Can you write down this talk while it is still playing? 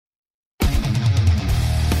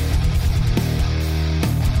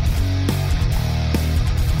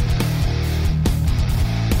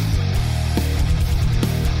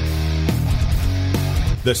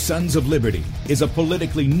The Sons of Liberty is a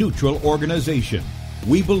politically neutral organization.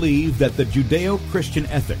 We believe that the Judeo-Christian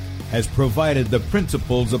ethic has provided the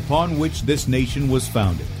principles upon which this nation was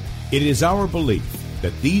founded. It is our belief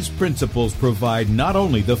that these principles provide not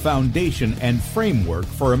only the foundation and framework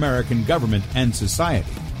for American government and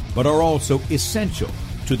society, but are also essential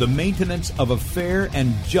to the maintenance of a fair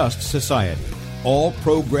and just society. All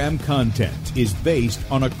program content is based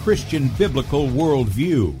on a Christian biblical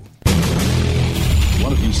worldview.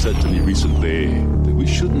 One of you said to me recently that we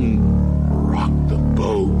shouldn't rock the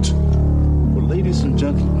boat. Well, ladies and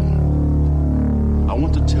gentlemen, I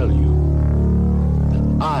want to tell you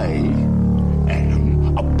that I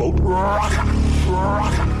am a boat rocker.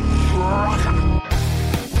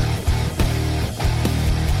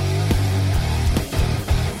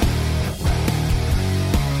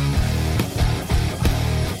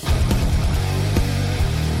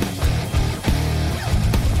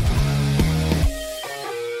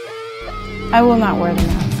 I will not wear the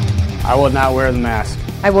mask. I will not wear the mask.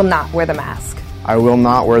 I will not wear the mask. I will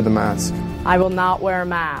not wear the mask. I will not wear a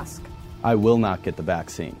mask. I will not get the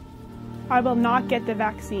vaccine. I will not get the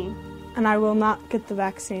vaccine. And I will not get the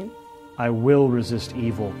vaccine. I will resist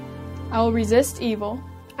evil. I will resist evil.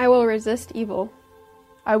 I will resist evil.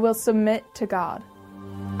 I will submit to God.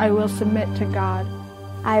 I will submit to God.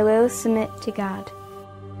 I will submit to God.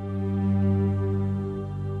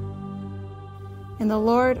 In the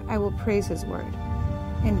Lord I will praise His word.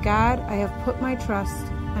 In God I have put my trust,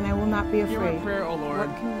 and I will not be afraid. Hear my prayer, O Lord,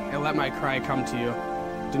 and let my cry come to you.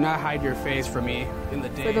 Do not hide your face from me in the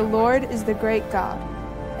day. For the Lord is the great God,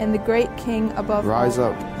 and the great King above all. Rise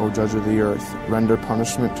up, O judge of the earth, render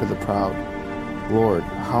punishment to the proud. Lord,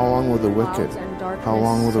 how long will the wicked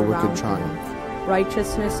triumph?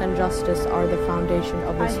 Righteousness and justice are the foundation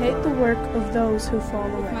of His throne. I hate the work of those who fall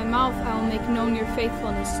away. With my mouth I will make known your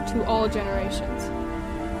faithfulness to all generations.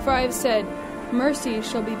 For I have said, mercy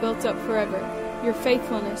shall be built up forever. Your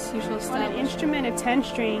faithfulness you shall establish. On an instrument of 10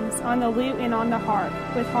 strings, on the lute and on the harp,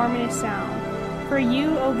 with harmonious sound. For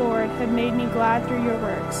you, O Lord, have made me glad through your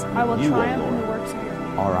works. I will triumph in the works of your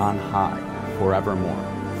hands. Are on high forevermore.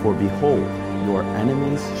 For behold, your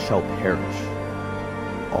enemies shall perish.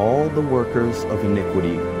 All the workers of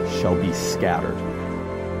iniquity shall be scattered.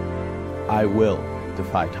 I will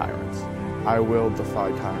defy tyrants. I will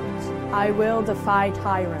defy tyrants. I will defy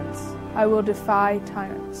tyrants. I will defy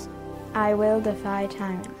tyrants. I will defy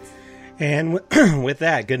tyrants. And with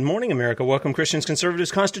that, good morning, America. Welcome, Christians,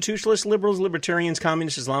 conservatives, constitutionalists, liberals, libertarians,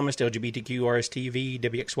 communists, Islamists, LGBTQ, RSTV,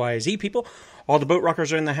 WXYZ people. All the boat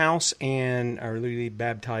rockers are in the house, and our newly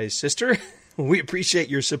baptized sister. We appreciate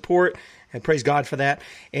your support. And praise God for that.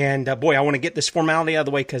 And boy, I want to get this formality out of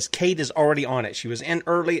the way because Kate is already on it. She was in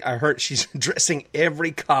early. I heard she's addressing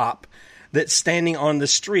every cop that's standing on the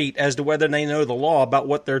street as to whether they know the law about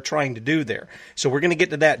what they're trying to do there. So we're going to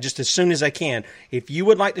get to that just as soon as I can. If you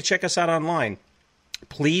would like to check us out online,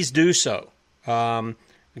 please do so.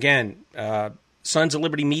 Again,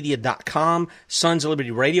 sonsoflibertymedia.com,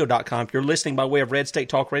 sonsoflibertyradio.com. If you're listening by way of Red State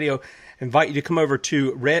Talk Radio, I invite you to come over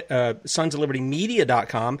to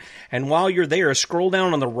sonsoflibertymedia.com, and while you're there, scroll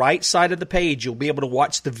down on the right side of the page. You'll be able to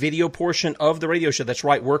watch the video portion of the radio show. That's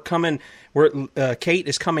right, Kate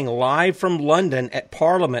is coming live from London at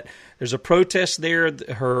Parliament. There's a protest there.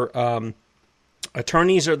 Her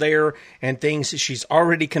attorneys are there and things. She's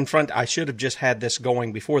already confronted. I should have just had this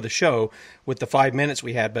going before the show with the 5 minutes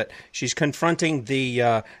we had, but she's confronting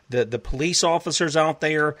the police officers out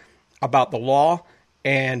there about the law.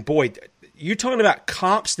 And boy, you're talking about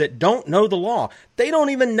cops that don't know the law. They don't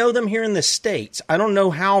even know them here in the States. I don't know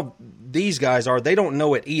how these guys are. They don't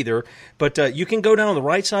know it either. But you can go down on the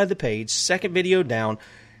right side of the page, second video down,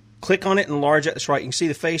 click on it, enlarge it. That's right. You can see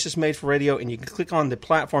the faces made for radio, and you can click on the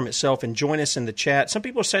platform itself and join us in the chat. Some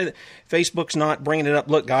people say that Facebook's not bringing it up.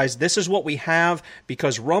 Look, guys, this is what we have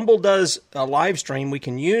because Rumble does a live stream. We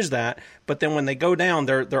can use that, but then when they go down,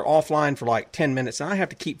 they're offline for like 10 minutes, and I have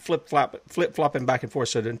to keep flip-flopping back and forth.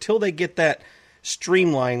 So until they get that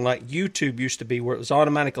streamlined like YouTube used to be, where it was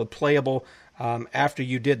automatically playable after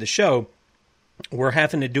you did the show, we're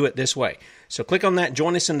having to do it this way. So click on that.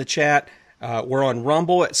 Join us in the chat. We're on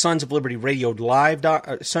Rumble at Sons of Liberty Radio Live.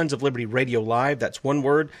 Sons of Liberty Radio Live. That's one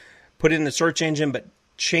word. Put it in the search engine, but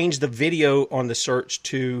change the video on the search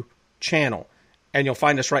to channel, and you'll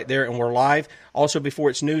find us right there. And we're live. Also,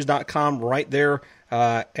 beforeitsnews.com right there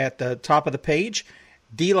at the top of the page.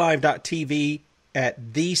 DLive.tv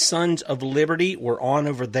at The Sons of Liberty. We're on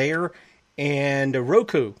over there. And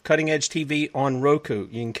Roku, Cutting Edge TV on Roku.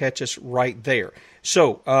 You can catch us right there.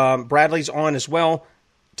 So Bradley's on as well.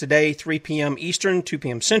 Today, 3 p.m. Eastern, 2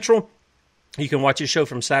 p.m. Central. You can watch his show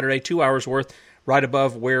from Saturday, 2 hours worth, right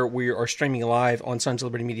above where we are streaming live on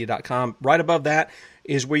sonsoflibertymedia.com. Right above that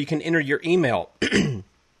is where you can enter your email.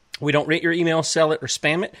 We don't rent your email, sell it, or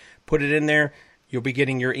spam it. Put it in there. You'll be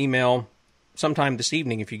getting your email sometime this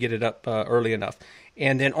evening if you get it up early enough.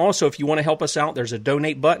 And then also, if you want to help us out, there's a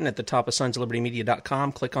donate button at the top of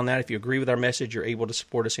sonsoflibertymedia.com. Click on that. If you agree with our message, you're able to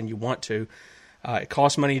support us and you want to. It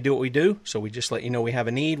costs money to do what we do, so we just let you know we have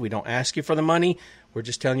a need. We don't ask you for the money. We're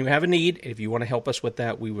just telling you we have a need. If you want to help us with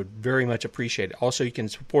that, we would very much appreciate it. Also, you can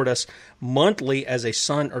support us monthly as a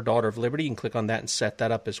son or daughter of liberty. You can click on that and set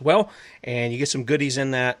that up as well. And you get some goodies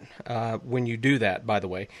in that when you do that, by the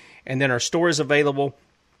way. And then our store is available.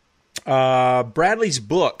 Bradley's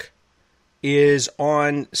book is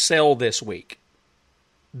on sale this week.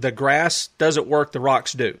 The grass doesn't work, the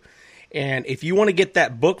rocks do. And if you want to get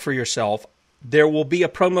that book for yourself, there will be a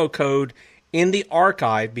promo code in the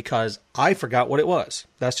archive because I forgot what it was.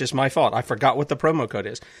 That's just my fault. I forgot what the promo code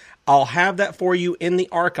is. I'll have that for you in the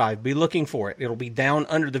archive. Be looking for it. It'll be down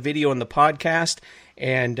under the video in the podcast,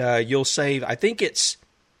 and you'll save, I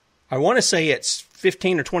want to say it's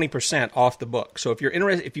 15 or 20% off the book. So if you're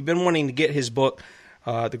interested, if you've been wanting to get his book,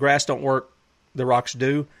 The Grass Don't Work, The Rocks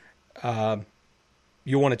Do,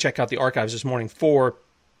 you'll want to check out the archives this morning for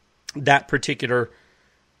that particular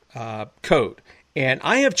code. And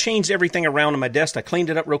I have changed everything around on my desk. I cleaned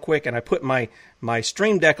it up real quick, and I put my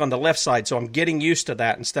Stream Deck on the left side, so I'm getting used to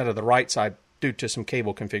that instead of the right side due to some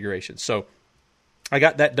cable configuration. So I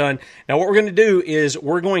got that done. Now what we're going to do is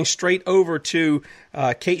we're going straight over to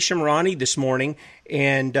Kate Shemirani this morning,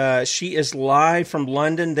 and she is live from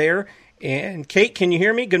London there. And Kate, can you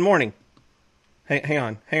hear me? Good morning.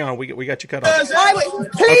 Hang on. We got you cut off.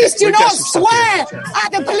 Please do not swear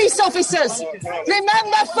at the police officers.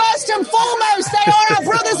 Remember, first and foremost, they are our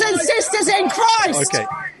brothers and sisters in Christ. Okay.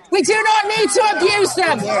 We do not need to abuse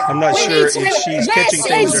them. I'm not sure if she's catching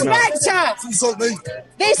things or not.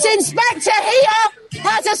 This inspector here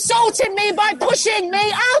has assaulted me by pushing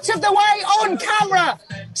me out of the way on camera.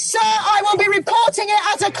 Sir, I will be reporting it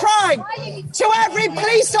as a crime. To every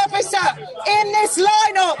police officer in this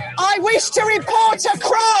lineup, I wish to report a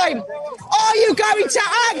crime. Are you going to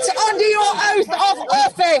act under your oath of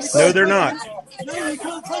office? No, they're not.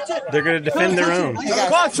 They're going to defend their own. You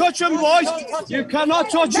can't touch them, boys. You cannot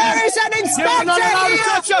touch them. There is an inspector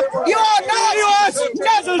here. You are not.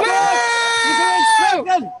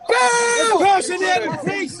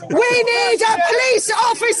 We need a police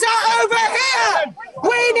officer over here.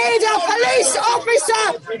 We need a police officer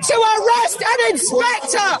to arrest an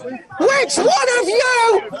inspector. Which one of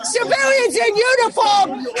you, civilians in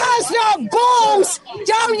uniform, has the balls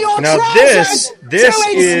down your trousers to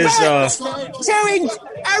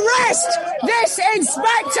arrest this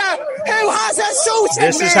inspector who has assaulted me?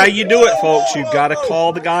 This is how you do it, folks. You've got to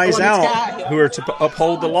call the guys out who are to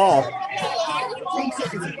uphold the law.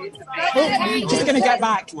 Just going to get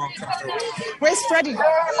back. Where's Freddie?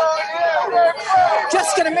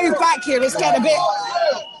 Just going to move back here. It's getting a bit...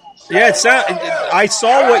 Yeah, I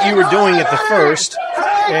saw what you were doing at the first,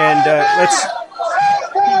 and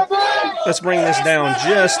let's bring this down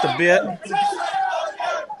just a bit.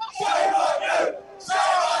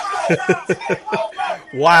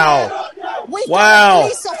 Wow. We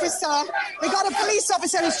got a police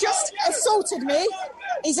officer who's just assaulted me.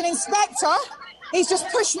 He's an inspector. He's just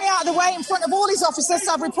pushed me out of the way in front of all his officers,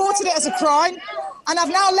 so I've reported it as a crime, and I've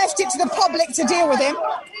now left it to the public to deal with him.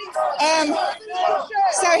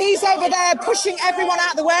 So he's over there pushing everyone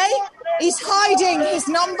out of the way. He's hiding his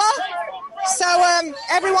number. So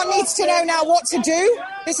everyone needs to know now what to do.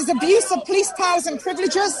 This is abuse of police powers and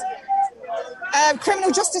privileges.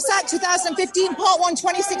 Criminal Justice Act 2015, Part 1,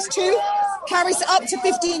 26.2, carries up to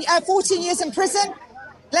 14 years in prison.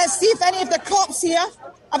 Let's see if any of the cops here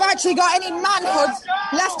have actually got any manhood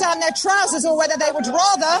left down their trousers, or whether they would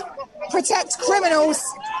rather protect criminals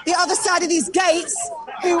the other side of these gates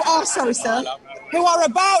who are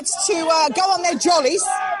about to go on their jollies,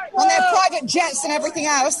 on their private jets and everything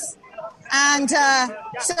else. And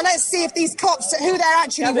so let's see if these cops, who they're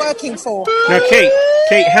actually working for. Now, Kate,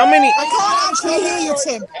 how many... I can't actually hear you,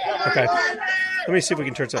 Tim. Okay. Let me see if we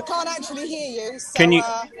can turn it up. I can't actually hear you. So, can you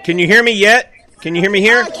hear me yet? Can you hear me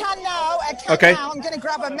here? I can now. Now. I'm going to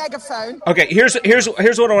grab a megaphone. Okay, here's what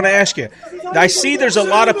I want to ask you. I see there's a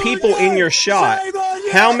lot of people in your shot.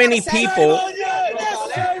 How many people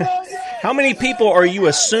are you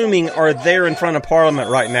assuming are there in front of Parliament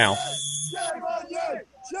right now?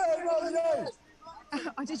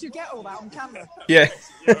 Did you get all that on camera? Yeah.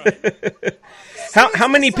 How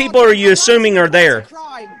many people are you assuming are there?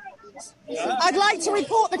 I'd like to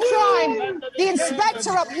report the crime. The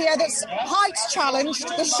inspector up here that's height challenged,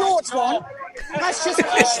 the short one, has just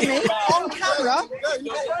pushed me on camera.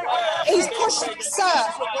 He's pushed me, sir.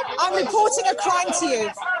 I'm reporting a crime to you.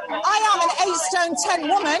 I am an 8 stone 10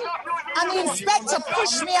 woman, and the inspector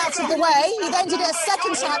pushed me out of the way. He then did it a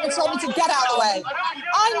second time and told me to get out of the way.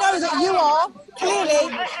 I know that you are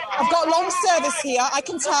clearly, I've got long service here. I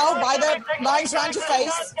can tell by the lines around your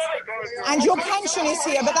face, and your pension is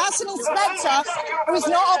here. But that's an inspector who is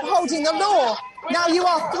not upholding the law. Now you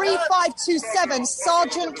are 3527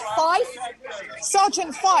 Sergeant Fife.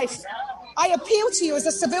 Sergeant Fife, I appeal to you as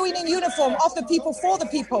a civilian in uniform of the people for the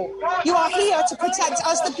people. You are here to protect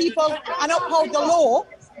us, the people, and uphold the law.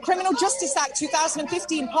 Criminal Justice Act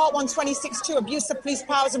 2015, Part 1, 26.2, abuse of police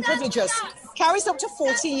powers and privileges, carries up to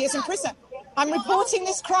 14 years in prison. I'm reporting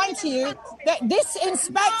this crime to you that this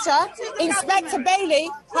inspector, Inspector Bailey,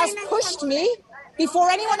 has pushed me before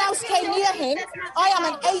anyone else came near him. I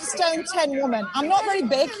am an 8 stone 10 woman. I'm not very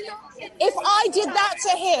big. If I did that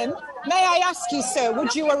to him, may I ask you, sir,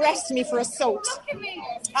 would you arrest me for assault?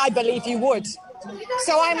 I believe you would.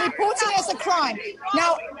 So I'm reporting it as a crime.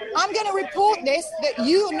 Now, I'm going to report this, that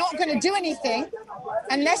you are not going to do anything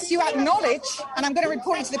unless you acknowledge, and I'm going to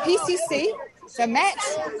report you to the PCC, the Met,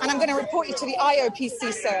 and I'm going to report you to the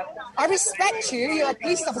IOPC, sir. I respect you. You're a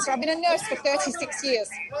police officer. I've been a nurse for 36 years.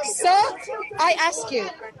 Sir, I ask you,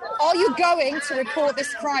 are you going to report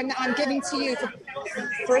this crime that I'm giving to you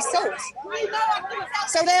for assault?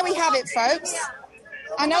 So there we have it, folks.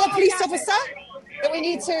 Another police officer that we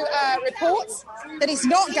need to report that he's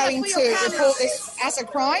not going to report this as a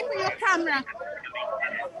crime. They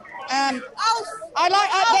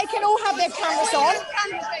can all have their cameras on.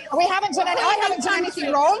 I haven't done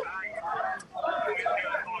anything wrong.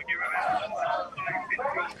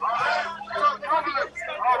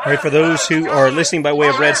 All right, for those who are listening by way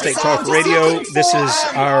of Red State Talk Radio, this is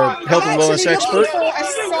our health and wellness expert,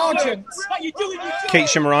 Kate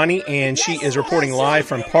Shemirani, and she is reporting live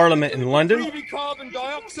from Parliament in London.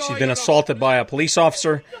 She's been assaulted by a police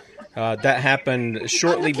officer. That happened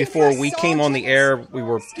shortly before we came on the air. We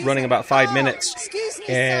were running about 5 minutes,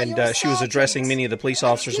 and she was addressing many of the police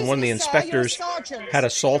officers, and one of the inspectors had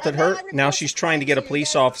assaulted her. Now she's trying to get a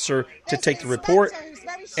police officer to take the report,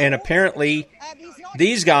 and apparently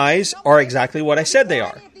these guys are exactly what I said they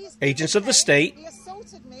are. Agents of the state.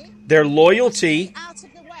 Their loyalty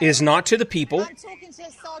is not to the people.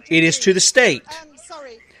 It is to the state.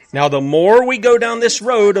 Now, the more we go down this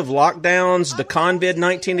road of lockdowns, the COVID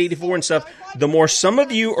 1984 and stuff, the more some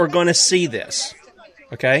of you are going to see this.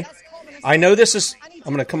 Okay? I know this is...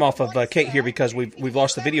 I'm going to come off of Kate here because we've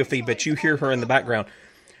lost the video feed, but you hear her in the background.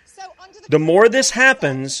 The more this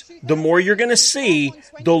happens, the more you're going to see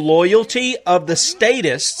the loyalty of the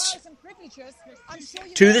statists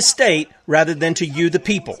to the state rather than to you, the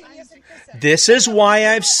people. This is why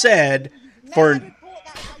I've said for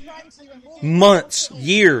months,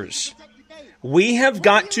 years, we have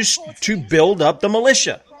got to build up the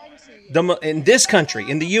militia in this country,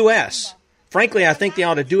 in the U.S. Frankly, I think they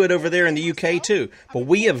ought to do it over there in the U.K. too. But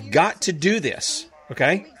we have got to do this,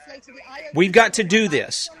 okay? We've got to do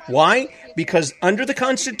this. Why? Because under the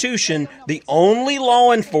Constitution, the only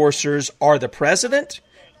law enforcers are the president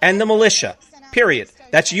and the militia, period.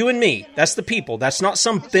 That's you and me. That's the people. That's not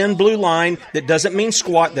some thin blue line that doesn't mean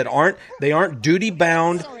squat, they aren't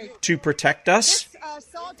duty-bound to protect us.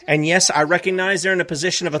 And yes, I recognize they're in a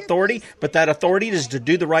position of authority, but that authority is to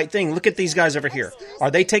do the right thing. Look at these guys over here.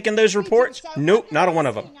 Are they taking those reports? Nope, not a one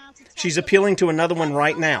of them. She's appealing to another one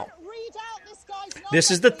right now.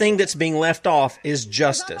 This is the thing that's being left off, is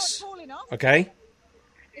justice. Okay?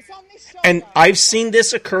 And I've seen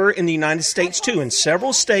this occur in the United States too. In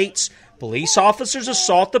several states, police officers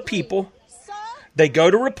assault the people. They go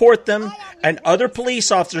to report them, and other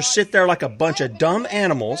police officers sit there like a bunch of dumb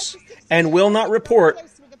animals and will not report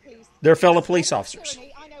their fellow police officers.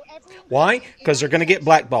 Why? Because they're going to get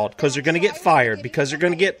blackballed, because they're going to get fired, because they're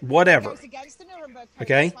going to get whatever.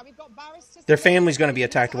 Okay? Their family's going to be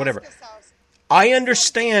attacked or whatever. I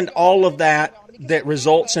understand all of that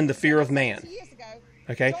results in the fear of man.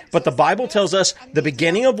 Okay? But the Bible tells us the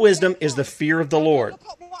beginning of wisdom is the fear of the Lord.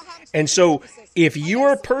 And so if you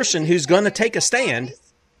are a person who's going to take a stand,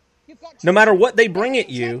 no matter what they bring at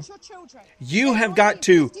you, you have got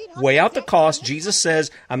to weigh out the cost. Jesus says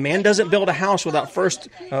a man doesn't build a house without first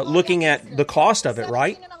looking at the cost of it,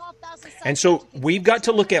 right? And so we've got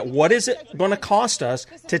to look at what is it going to cost us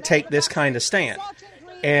to take this kind of stand.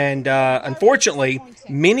 And unfortunately,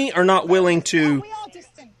 many are not willing to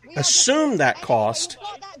assume that cost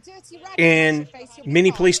in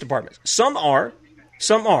many police departments. Some are.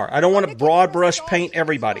 I don't want to broad brush paint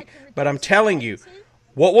everybody, but I'm telling you,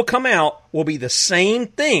 what will come out will be the same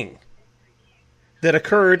thing that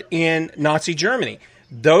occurred in Nazi Germany.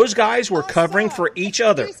 Those guys were covering for each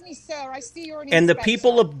other. And the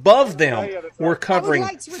people above them were covering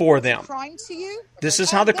for them. This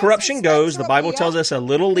is how the corruption goes. The Bible tells us a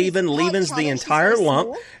little leaven leavens the entire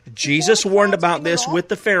lump. Jesus warned about this with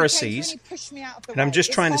the Pharisees. And I'm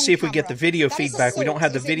just trying to see if we get the video feedback. We don't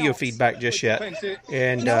have the video feedback just yet.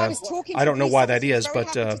 And I don't know why that is.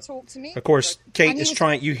 But, of course, Kate is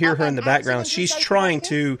trying. You hear her in the background. She's trying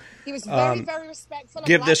to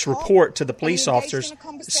give this report to the police officers.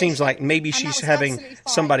 It seems like maybe she's having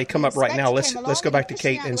somebody come up right now. Let's go back to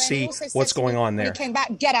Kate and see what's going on there. Came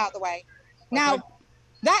back, get out of the way. Now,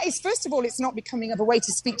 that is, first of all, it's not becoming of a way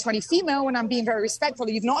to speak to any female when I'm being very respectful.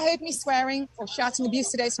 You've not heard me swearing or shouting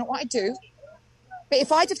abuse today. It's not what I do. But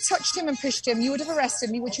if I'd have touched him and pushed him, you would have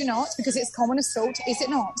arrested me, would you not? Because it's common assault, is it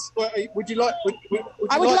not? Well, would you like to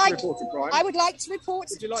report a crime? I would like to report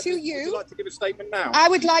to you. Would you like to give a statement now? I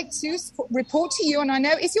would like to report to you, and I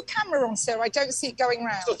know, is your camera on, sir? I don't see it going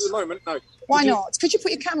round. Not at the moment, no. Why not? Could you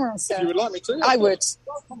put your camera on, sir? If you would like me to. I would.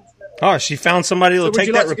 Oh, she found somebody who will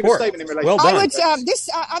take that report. Well done. I would.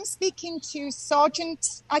 I'm speaking to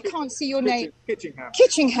Sergeant. I can't see your name.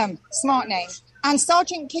 Kitchingham. Smart name. And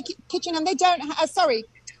Sergeant Kitchingham. They don't. Sorry.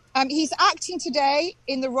 He's acting today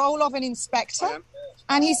in the role of an inspector,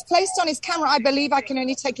 and he's placed on his camera. I believe I can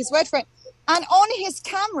only take his word for it. And on his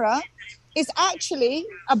camera is actually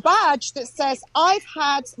a badge that says, "I've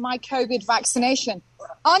had my COVID vaccination."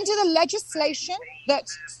 Under the legislation that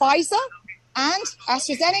Pfizer and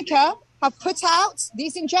AstraZeneca have put out,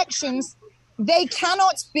 these injections, they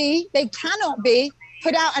cannot be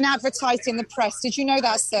put out and advertised in the press. Did you know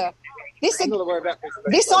that, sir? This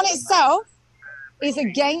on itself is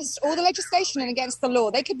against all the legislation and against the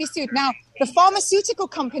law. They could be sued. Now, the pharmaceutical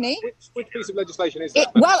company... Which piece of legislation is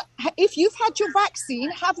that? Well, if you've had your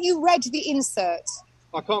vaccine, have you read the insert?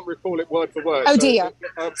 I can't recall it word for word. Oh, dear.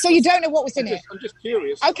 So you don't know what was in it? I'm just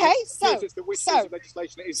curious. Okay, so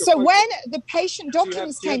when the patient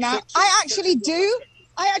documents came out, I actually do.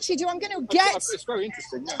 I'm going to get... It's very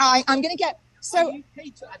interesting. Yeah. I'm going to get... So...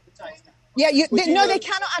 Yeah, no, they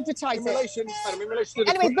cannot advertise in relation to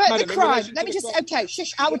anyway, but the crime. Let me just. Okay,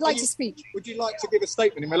 shush. I would like to speak. Would you like to give a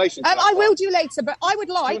statement in relation to that? I will do later, but I would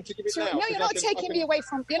like to. No, you're not taking me away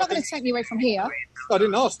from. You're not going to take me away from here. I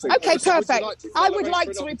didn't ask to. Okay, perfect. I would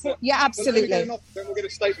like to report. Yeah, absolutely. Then we'll get a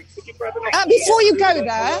statement. Before you go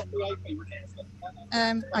there,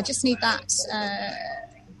 I just need that.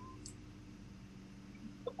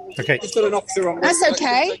 Okay. That's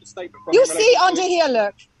okay. You'll see under here.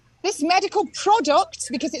 Look. This medical product,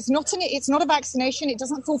 because it's not a vaccination, it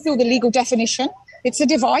doesn't fulfill the legal definition. It's a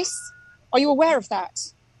device. Are you aware of that?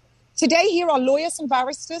 Today, here are lawyers and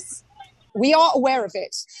barristers. We are aware of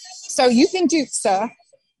it. So you've been duped, sir.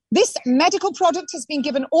 This medical product has been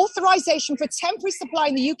given authorization for temporary supply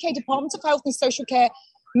in the UK Department of Health and Social Care,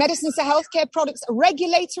 Medicines and Healthcare Products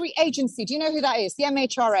Regulatory Agency. Do you know who that is? The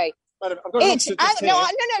MHRA. Madam, no,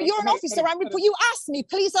 you're an officer. You asked me,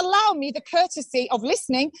 please allow me the courtesy of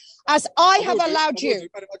listening as I have allowed you.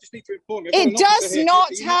 Madam, I just need to inform you. It does not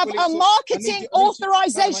have a marketing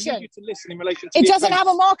authorization. It doesn't have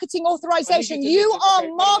a marketing authorization. You are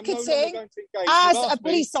marketing as a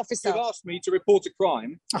police officer. You've asked me to report a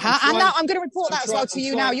crime. And now I'm going to report that as well to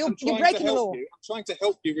you now. You're breaking the law. I'm trying to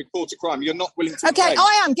help you report a crime. You're not willing to. Okay,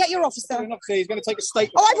 I am. Get your officer. He's going to take a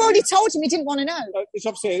statement. Oh, I've already told him he didn't want to know. This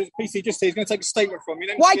officer, PC, just said he's going to take a statement from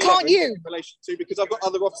you. Why can't you? In relation to, because I've got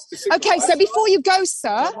other officers. Okay, so before you go,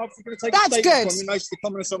 sir, that's good. So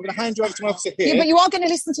I'm going to hand you over to my officer here. Yeah, but you are going to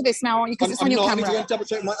listen to this now, aren't you? Because it's on your camera.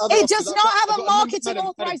 It does not have a marketing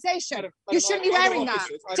authorization. You shouldn't be wearing that.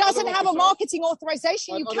 Doesn't have a marketing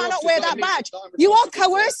authorization. You cannot wear that badge. You are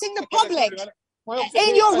coercing the public.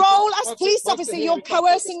 In your role as police officer, you're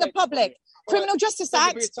coercing the public. Criminal Justice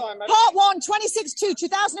Act, Part 1, 26.2,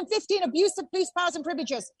 2015, Abuse of Police Powers and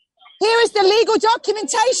Privileges. Here is the legal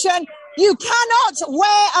documentation. You cannot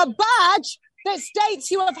wear a badge that states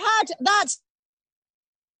you have had that.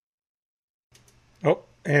 Oh,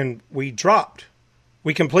 and we dropped.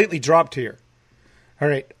 We completely dropped here. All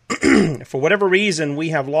right. For whatever reason, we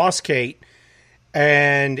have lost Kate.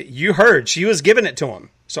 And you heard she was giving it to him.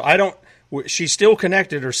 So I don't. She's still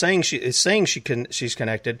connected, or saying she's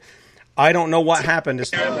connected. I don't know what happened.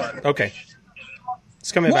 Okay.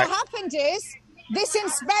 It's coming back. What happened is this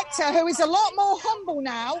inspector, who is a lot more humble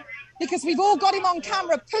now, because we've all got him on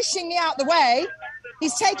camera pushing me out the way.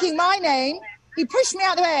 He's taking my name. He pushed me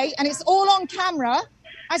out the way, and it's all on camera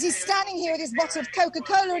as he's standing here with his bottle of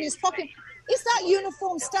Coca-Cola in his pocket. Is that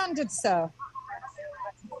uniform standard, sir?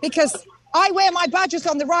 Because I wear my badges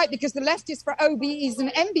on the right because the left is for OBEs and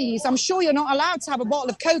MBEs. I'm sure you're not allowed to have a bottle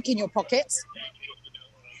of Coke in your pockets.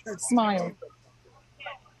 Smile.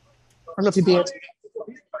 I love your beard.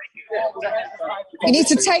 You need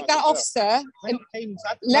to take that off, sir.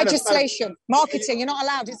 Legislation, marketing, you're not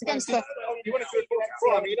allowed. It's against the...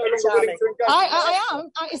 I am.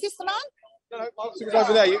 Is this the man? No, officer was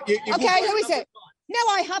over there. Okay, who is it? No,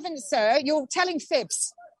 I haven't, sir. You're telling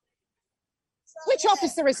fibs. Which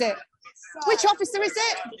officer is it? Which officer is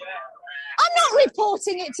it? I'm not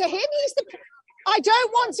reporting it to him. I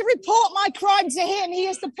don't want to report my crime to him. He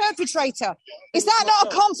is the perpetrator. Is that not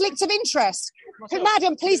a conflict of interest?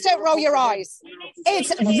 Madam, please don't roll your eyes.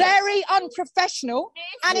 It's very unprofessional,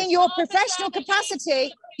 and in your professional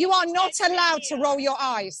capacity, you are not allowed to roll your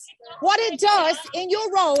eyes. What it does in your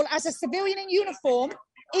role as a civilian in uniform,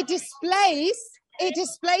 it displays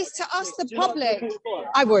to us, the public.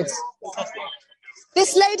 I would.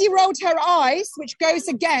 This lady rolled her eyes, which goes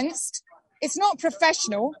against... It's not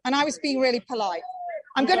professional, and I was being really polite.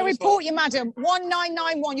 I'm going to report you, madam.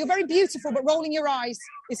 1991. You're very beautiful, but rolling your eyes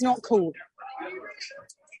is not cool.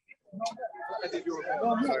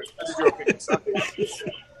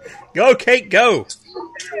 Go, Kate, go.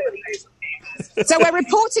 So we're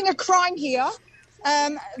reporting a crime here.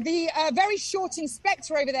 The very short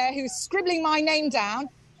inspector over there who's scribbling my name down,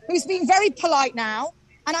 who's being very polite now,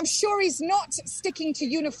 and I'm sure he's not sticking to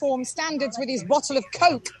uniform standards with his bottle of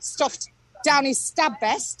Coke stuffed down his stab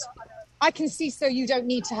vest. I can see, so you don't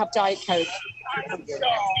need to have Diet Coke.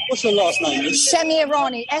 What's your last name?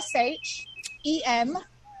 Shemirani, Shemirani.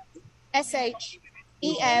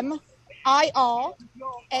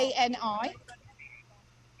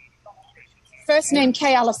 First name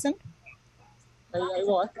K. Allison.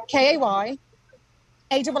 K-A-Y. K-A-Y.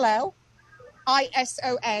 A-L-L-I-S-O-N.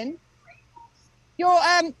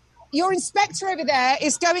 Your inspector over there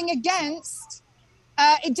is going against...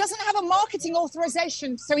 it doesn't have a marketing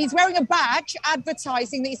authorization, so he's wearing a badge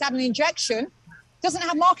advertising that he's had an injection. Doesn't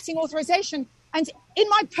have marketing authorization. And in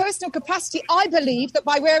my personal capacity, I believe that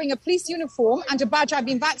by wearing a police uniform and a badge I've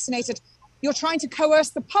been vaccinated, you're trying to coerce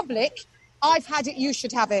the public. I've had it, you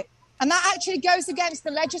should have it. And that actually goes against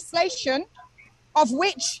the legislation of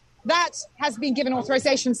which that has been given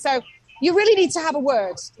authorization. So you really need to have a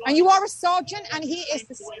word. And you are a sergeant, and he is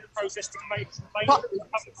the...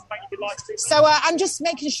 So I'm just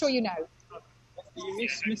making sure you know.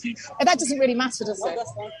 That doesn't really matter, does it?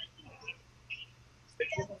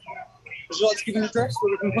 Would you like to give an address?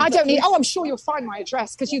 I don't need... Oh, I'm sure you'll find my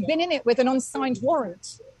address, because you've been in it with an unsigned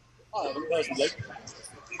warrant. I haven't personally.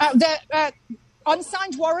 The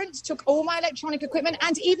unsigned warrant took all my electronic equipment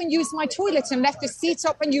and even used my toilet and left the seat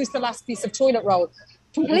up and used the last piece of toilet roll.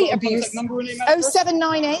 Complete abuse.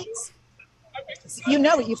 0798. You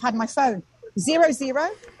know it. You've had my phone.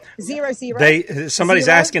 0000. Somebody's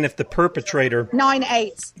asking if the perpetrator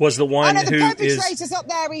 98 was the one the perpetrator's up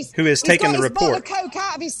there. Who is taking the report. He's got his bottle of Coke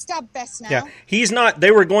out of his stab vest now. Yeah, he's not.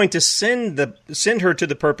 They were going to send her to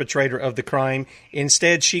the perpetrator of the crime.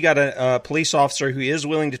 Instead, she got a police officer who is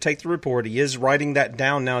willing to take the report. He is writing that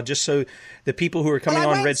down now, just so the people who are coming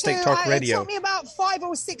on Red State Talk Radio. It took me about 5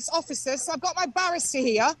 or 6 officers. So I've got my barrister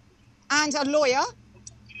here and a lawyer.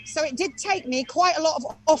 So it did take me quite a lot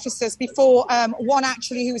of officers before one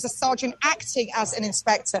actually, who was a sergeant acting as an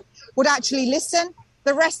inspector, would actually listen.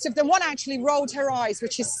 The rest of them, one actually rolled her eyes,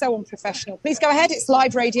 which is so unprofessional. Please go ahead. It's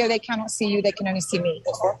live radio. They cannot see you. They can only see me.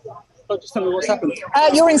 Just tell me what's happened.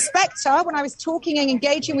 Your inspector, when I was talking and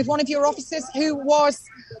engaging with one of your officers who was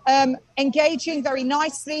engaging very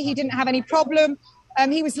nicely, he didn't have any problem.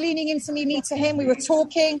 He was leaning into me to him. We were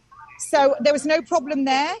talking. So there was no problem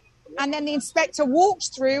there. And then the inspector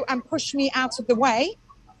walked through and pushed me out of the way,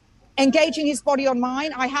 engaging his body on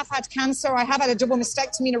mine. I have had cancer. I have had a double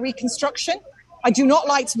mastectomy and a reconstruction. I do not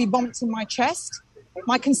like to be bumped in my chest.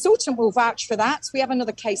 My consultant will vouch for that. We have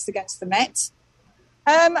another case against the Met.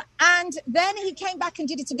 And then he came back and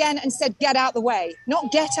did it again and said, get out the way. Not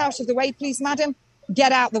get out of the way, please, madam.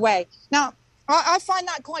 Get out the way. Now, I find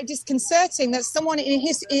that quite disconcerting that someone in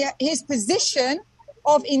his position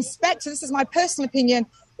of inspector, this is my personal opinion,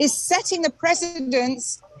 is setting the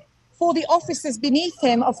precedents for the officers beneath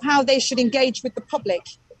him of how they should engage with the public.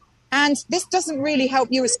 And this doesn't really help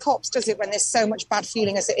you as cops, does it, when there's so much bad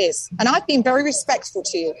feeling as it is? And I've been very respectful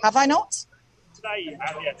to you, have I not? Today you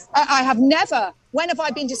have, yes. I have never. When have I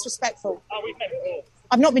been disrespectful? Oh, we've met before.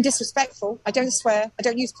 I've not been disrespectful. I don't swear. I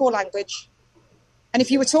don't use poor language. And if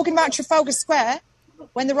you were talking about Trafalgar Square,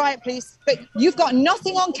 when the riot police... But you've got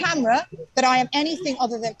nothing on camera that I am anything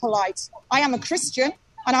other than polite. I am a Christian.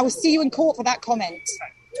 And I will see you in court for that comment.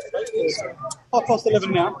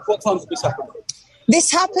 11:30 now. What time did this happen?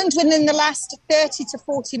 This happened within the last 30 to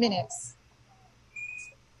 40 minutes.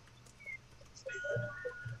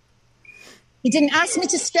 He didn't ask me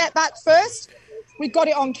to step back first. We got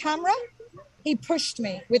it on camera. He pushed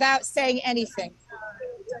me without saying anything.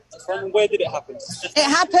 From where did it happen? It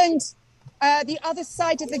happened the other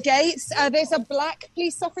side of the gates. There's a black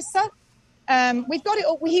police officer. We've got it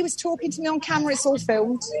all. He was talking to me on camera. It's all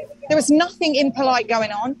filmed. There was nothing impolite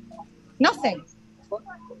going on. Nothing. Well,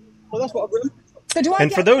 that's what I've written. So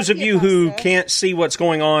and for those of you who can't see what's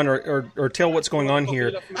going on or tell what's going on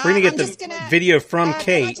here, we're going to get the video from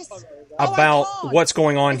Kate about what's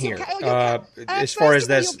going on here as far as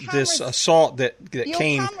this assault that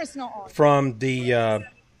came from the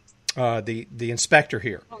inspector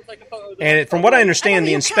here. And from what I understand,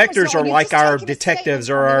 the inspectors are like our detectives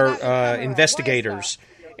or our investigators.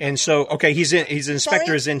 And so, okay, he's an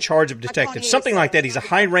inspector is in charge of detectives, something like that. He's a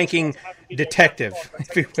high-ranking detective,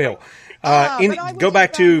 if you will. Go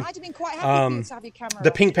back to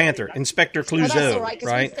the Pink Panther, Inspector Clouseau,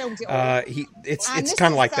 right? It's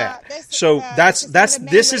kind of like that. So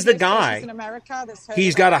this is the guy.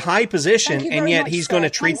 He's got a high position, and yet he's going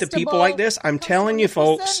to treat the people like this. I'm telling you,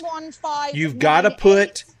 folks, you've got to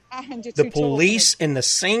put the police in the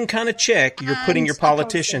same kind of check you're putting your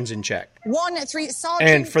politicians in check.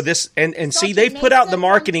 And for this, and see, they've put out the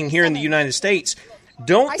marketing here in the United States.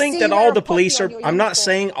 Don't think that all the police are, I'm not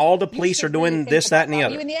saying all the police are doing this, that, and the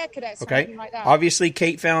other. Okay? Obviously,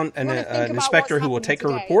 Kate found an inspector who will take her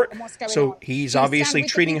report, so he's obviously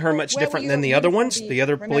treating her much different than the other ones, the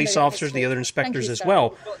other police officers, the other inspectors as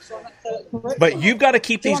well. But you've got to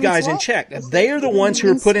keep these guys in check. They are the ones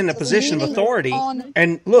who are put in a position of authority.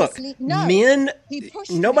 And look, men,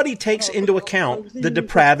 nobody takes into account the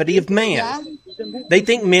depravity of man. They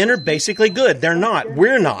think men are basically good. They're not.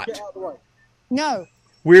 We're not. No.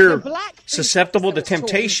 We're susceptible to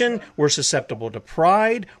temptation. We're susceptible to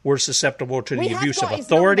pride. We're susceptible to the abuse of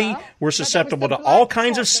authority. We're susceptible to all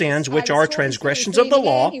kinds of sins, which are transgressions of the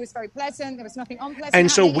law.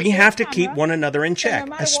 And so we have to keep one another in check,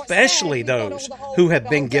 especially those who have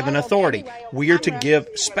been given authority. We are to give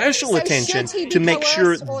special attention to make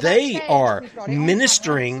sure they are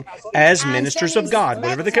ministering as ministers of God,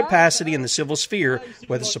 whatever the capacity in the civil sphere,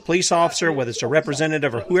 whether it's a police officer, whether it's a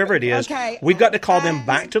representative, or whoever it is. We've got to call them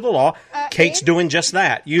back to the law. Kate's doing just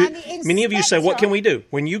that. Many of you say, what can we do?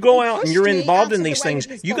 When you go out and you're involved in these things,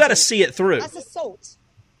 you got to see it through.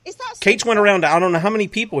 Kate's went around to I don't know how many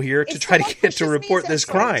people here to try to get to report this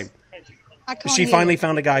crime. She finally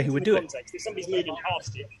found a guy who would do it.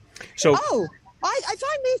 So, if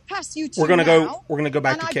I move past you two we're going to go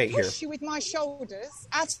back to Kate here. You with my shoulders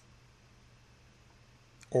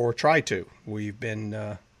or try to. We've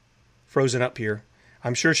been frozen up here.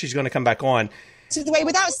 I'm sure she's going to come back on. To the way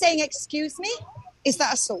without saying excuse me, is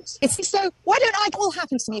that assault? So why don't what will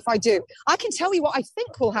happen to me if I do? I can tell you what I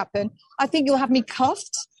think will happen. I think you'll have me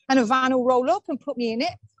cuffed and a van will roll up and put me in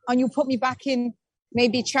it, and you'll put me back in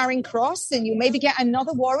maybe Charing Cross, and you'll maybe get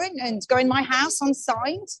another warrant and go in my house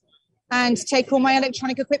unsigned and take all my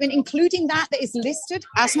electronic equipment, including that is listed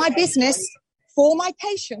as my business for my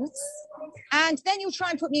patients, and then you'll try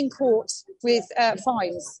and put me in court with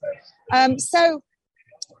fines. So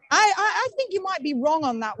I think you might be wrong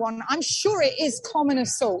on that one. I'm sure it is common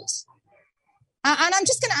assault. And I'm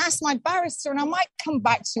just going to ask my barrister, and I might come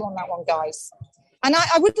back to you on that one, guys. And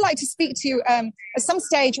I would like to speak to you at some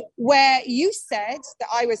stage where you said that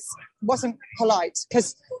I wasn't polite,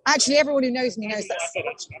 because actually everyone who knows me knows that.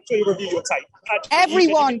 I'm sure you review your tape.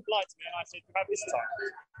 Everyone. You lied to me and I said you have this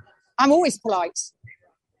time. I'm always polite.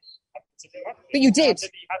 But you did.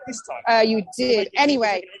 You did.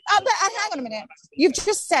 Anyway, but hang on a minute. You've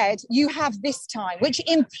just said you have this time, which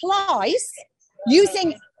implies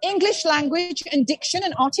using English language and diction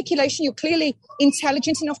and articulation. You're clearly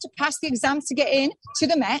intelligent enough to pass the exams to get in to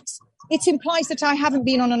the Met. It implies that I haven't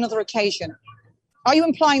been on another occasion. Are you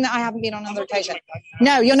implying that I haven't been on another occasion?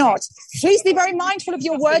 No, you're not. Please be very mindful of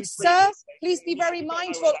your words, sir. Please be very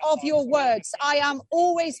mindful of your words. I am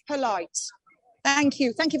always polite. Thank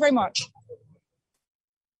you. Thank you very much.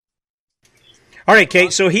 All right,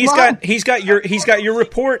 Kate. So he's got your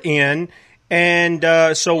report in,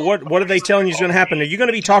 and so what are they telling you is going to happen? Are you going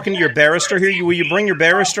to be talking to your barrister here? Will you bring your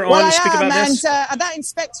barrister on to speak about this? And that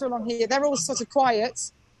inspector along here, they're all sort of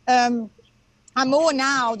quiet. I'm more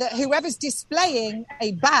now that whoever's displaying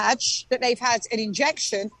a badge that they've had an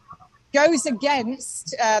injection goes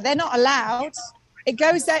against. They're not allowed. It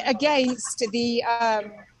goes against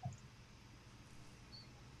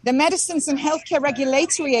the Medicines and Healthcare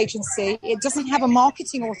Regulatory Agency. It doesn't have a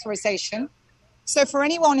marketing authorization. So for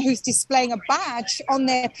anyone who's displaying a badge on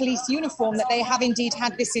their police uniform that they have indeed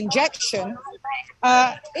had this injection,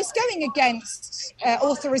 it's going against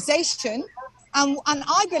authorization. And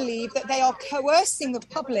I believe that they are coercing the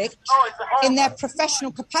public in their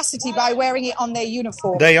professional capacity by wearing it on their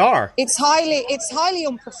uniform. They are. It's highly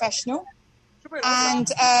unprofessional. And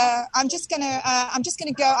I'm just gonna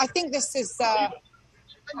go. I think this is. I'll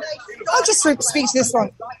just speak to this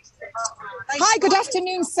one. Hi, good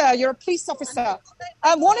afternoon, sir. You're a police officer.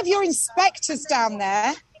 One of your inspectors down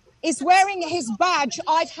there is wearing his badge.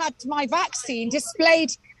 I've had my vaccine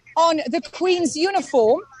displayed on the Queen's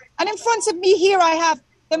uniform. And in front of me here, I have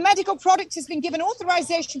the medical product has been given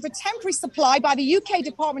authorization for temporary supply by the UK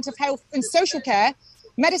Department of Health and Social Care,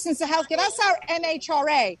 Medicines for Healthcare. That's our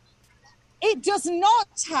MHRA. It does not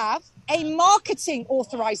have a marketing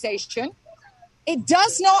authorization. It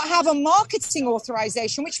does not have a marketing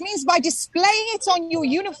authorization, which means by displaying it on your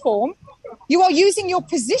uniform, you are using your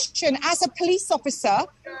position as a police officer.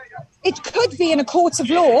 It could be in a court of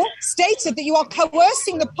law stated that you are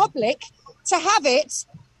coercing the public to have it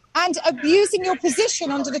and abusing your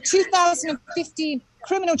position under the 2015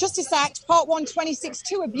 Criminal Justice Act, Part 1,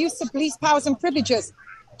 26.2, abuse of police powers and privileges.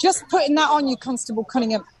 Just putting that on you, Constable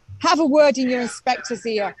Cunningham. Have a word in your inspector's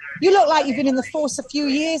ear. You look like you've been in the force a few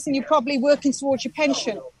years and you're probably working towards your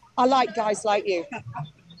pension. I like guys like you.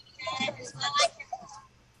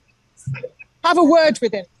 Have a word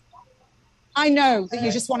with him. I know that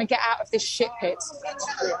you just want to get out of this shit pit.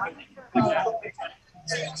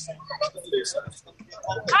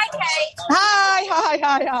 Hi, Kate. Hi.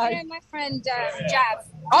 You know my friend Jazz.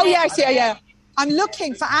 Oh yes, yeah. I'm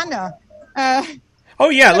looking for Anna. Oh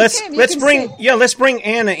yeah, let's bring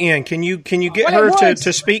Anna in. Can you get her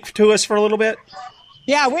to speak to us for a little bit?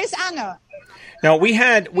 Yeah, where's Anna? Now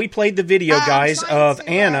we played the video, guys, of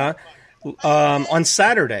Anna on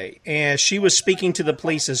Saturday, and she was speaking to the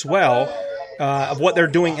police as well. Of what they're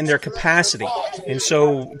doing in their capacity. And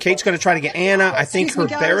so Kate's going to try to get Anna. I think her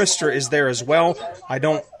barrister is there as well. I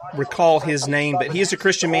don't recall his name, but he is a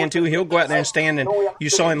Christian man too. He'll go out there and stand, and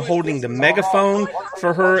you saw him holding the megaphone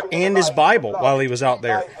for her and his Bible while he was out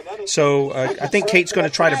there. So I think Kate's going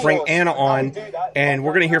to try to bring Anna on, and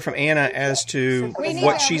we're going to hear from Anna as to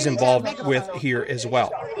what she's involved with here as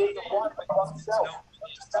well.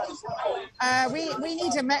 We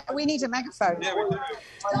need a megaphone.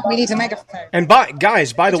 We need a megaphone. And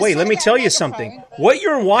guys, by the way, let me tell you something. What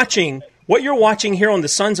you're watching here on the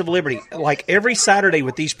Sons of Liberty, like every Saturday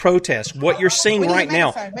with these protests, what you're seeing right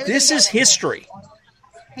now, this is history.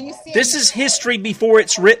 This is history before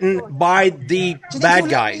it's written by the bad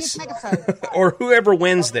guys or whoever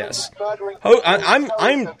wins this.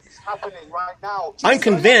 I'm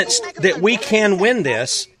convinced that we can win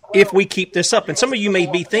this if we keep this up. And some of you may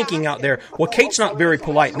be thinking out there, well, Kate's not very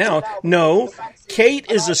polite now. No,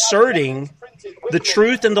 Kate is asserting the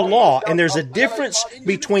truth and the law, and there's a difference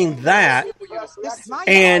between that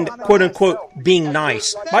and, quote-unquote, being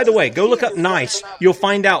nice. By the way, go look up nice. You'll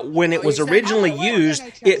find out when it was originally used,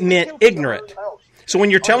 it meant ignorant. So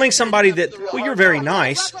when you're telling somebody that, well, you're very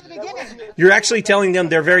nice, you're actually telling them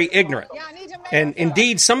they're very ignorant. And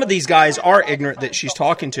indeed, some of these guys are ignorant that she's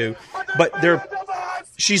talking to, but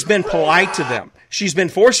she's been polite to them. She's been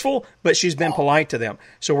forceful, but she's been polite to them.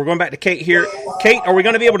 So we're going back to Kate here. Kate, are we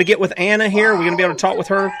going to be able to get with Anna here? Are we going to be able to talk with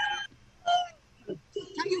her? Can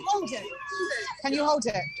you hold it? Can you hold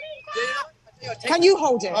it? Can you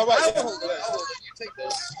hold it? All right.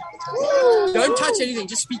 Don't touch anything.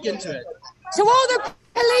 Just speak into it. To all the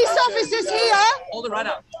police officers here. Hold it right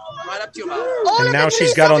up to your mouth. And now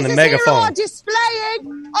she's got on the megaphone. Are displaying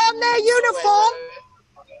on their uniform.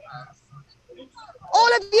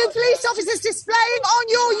 All of you police officers displaying on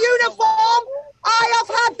your uniform, I have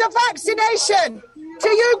had the vaccination. To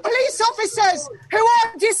you police officers who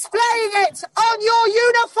are displaying it on your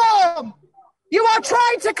uniform, you are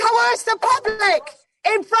trying to coerce the public.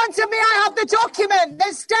 In front of me, I have the document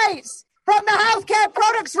that states from the Healthcare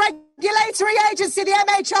Products Regulatory Agency, the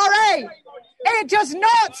MHRA, it does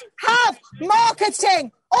not have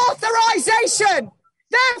marketing authorization.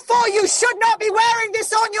 Therefore, you should not be wearing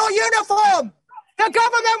this on your uniform. The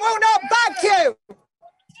government will not back you.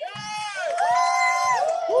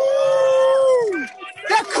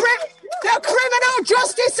 The Criminal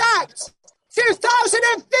Justice Act,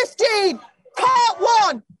 2015, Part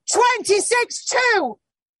 1, 26.2,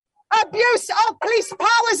 abuse of police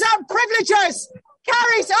powers and privileges,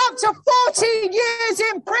 carries up to 14 years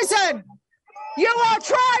in prison. You are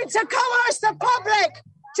trying to coerce the public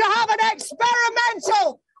to have an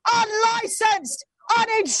experimental, unlicensed,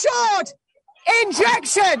 uninsured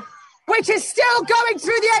injection, which is still going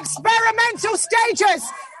through the experimental stages.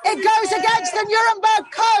 It goes against the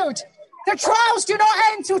Nuremberg Code. The trials do not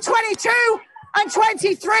end till 22 and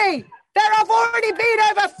 23. There have already been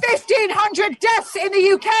over 1,500 deaths in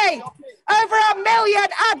the UK Over 1 million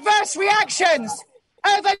adverse reactions.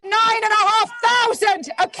 Over 9,500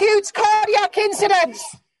 acute cardiac incidents.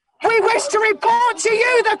 We wish to report to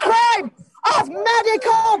you the crime of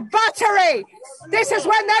medical battery. This is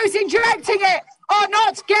when those injecting it are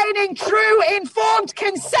not gaining true informed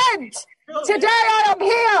consent. Today I am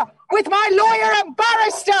here with my lawyer and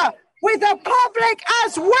barrister, with the public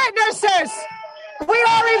as witnesses. We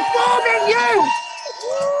are informing you.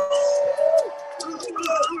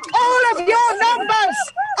 All of your numbers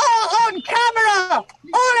are on camera.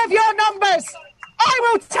 All of your numbers. I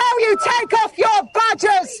will tell you, take off your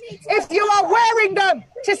badges if you are wearing them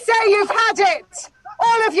to say you've had it.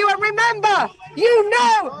 All of you, and remember, you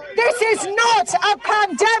know this is not a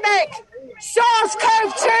pandemic.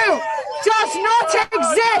 SARS-CoV-2 does not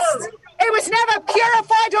exist. It was never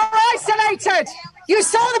purified or isolated. You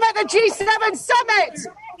saw them at the G7 summit.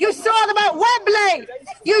 You saw them at Wembley.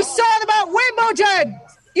 You saw them at Wimbledon.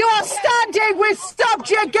 You are standing with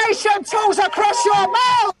subjugation tools across your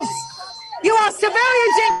mouths. You are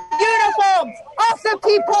civilians in uniform, of the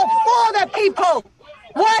people, for the people,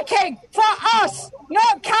 working for us,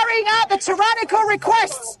 not carrying out the tyrannical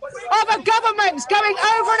requests of a government, going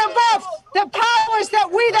over and above the powers that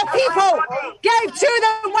we, the people, gave to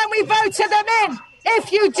them when we voted them in.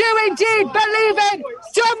 If you do indeed believe in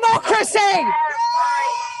democracy.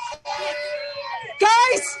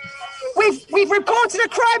 Guys, we've reported a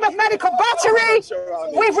crime of medical battery.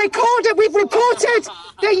 We've reported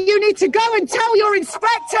that you need to go and tell your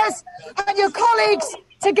inspectors and your colleagues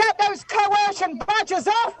to get those coercion badges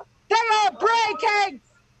off. They are breaking.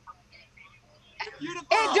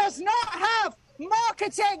 It does not have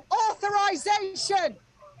marketing authorization.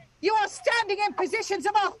 You are standing in positions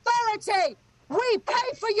of authority. We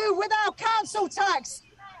pay for you with our council tax.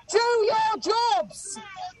 Do your jobs.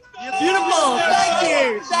 You're beautiful. Thank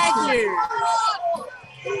you. Thank you.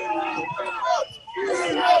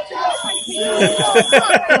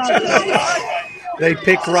 They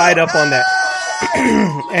picked right up on that.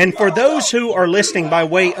 And for those who are listening by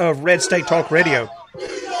way of Red State Talk Radio,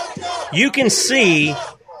 you can see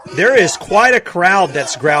there is quite a crowd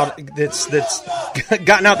that's gotten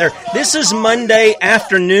out there. This is Monday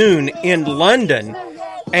afternoon in London,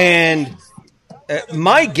 and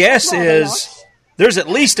my guess is there's at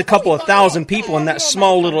least a couple of thousand people in that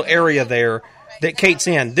small little area there that Kate's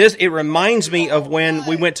in. It reminds me of when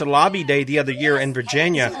we went to Lobby Day the other year in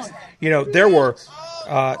Virginia. You know, there were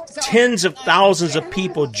tens of thousands of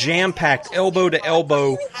people jam-packed, elbow to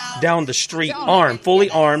elbow down the street, fully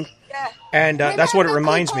armed, and that's what it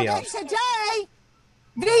reminds me of. Today,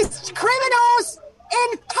 these criminals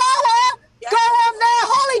in power go on their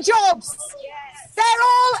holly jobs. They're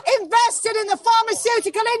all invested in the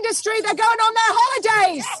pharmaceutical industry. They're going on their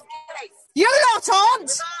holidays. You lot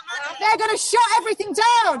aren't. They're going to shut everything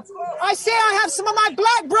down. I see I have some of my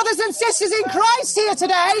black brothers and sisters in Christ here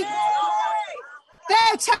today.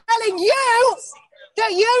 They're telling you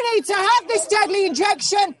that you need to have this deadly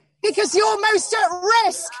injection because you're most at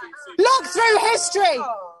risk. Look through history.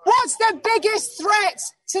 What's the biggest threat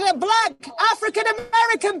to the black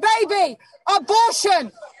African-American baby?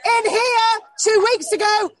 Abortion. In here, 2 weeks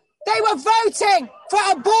ago, they were voting for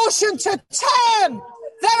abortion to term.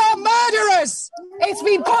 They are murderers. It's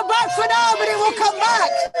been put back for now, but it will come back.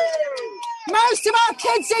 Most of our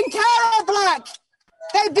kids in care are black.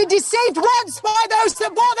 They've been deceived once by those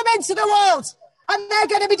that brought them into the world. And they're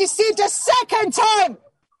going to be deceived a second time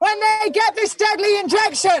when they get this deadly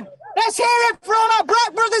injection. Let's hear it for all our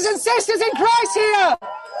black brothers and sisters in Christ here.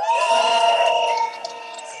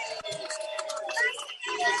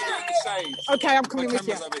 Okay, I'm coming with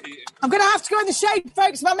you. I'm going to have to go in the shade,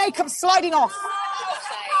 folks. My makeup's sliding off.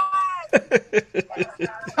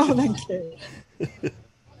 Oh, thank you.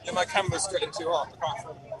 Yeah, my camera's getting too hot.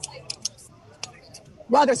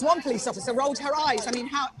 Well, there's one police officer rolled her eyes. I mean,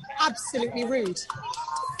 how absolutely rude.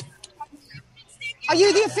 Are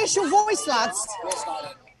you the official voice, lads?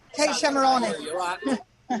 Kate Shemirani. You're right.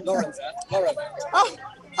 Lauren. Oh.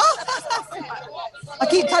 I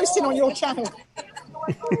keep posting on your channel.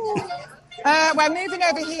 We're moving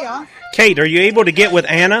over here. Kate, are you able to get with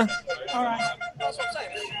Anna? All right.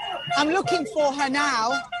 I'm looking for her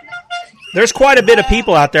now. There's quite a bit of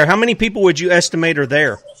people out there. How many people would you estimate are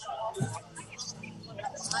there?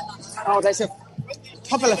 Oh, there's a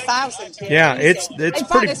couple of thousand here. Yeah, it's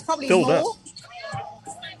pretty filled up.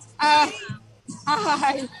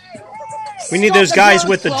 Hi. We need those guys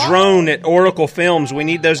with the drone at Oracle Films. We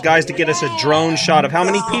need those guys to get us a drone shot of how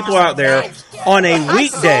many people are out there on a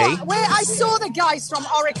weekday. I saw the guys from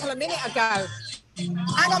Oracle a minute ago.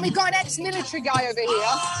 Hang on, we've got an ex-military guy over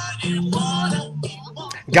here.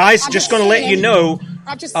 Guys, just going to let you know,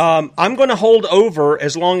 I'm going to hold over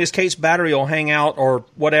as long as Kate's battery will hang out or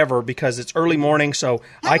whatever, because it's early morning, so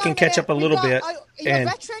I can catch up a little bit. Are you a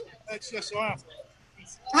veteran? Yes, I am.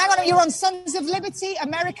 Hang on, you're on Sons of Liberty,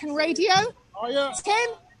 American Radio. Oh, yeah.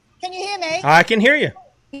 Tim, can you hear me? I can hear you.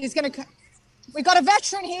 We've got a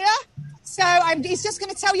veteran here, so he's just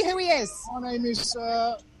going to tell you who he is. My name is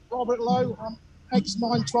Robert Lowe. I'm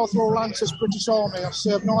ex-9 12th Royal Lancers, British Army. I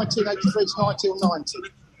served 1983 to 1990.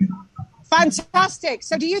 Fantastic.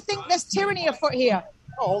 So do you think there's tyranny afoot here?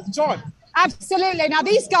 Oh, all the time. Absolutely. Now,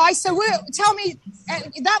 these guys, tell me,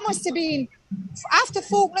 that must have been after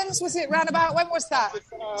Falklands, was it roundabout? When was that?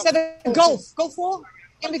 So the Gulf War?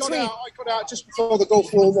 In between. I got out just before the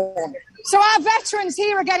Gulf War won. So our veterans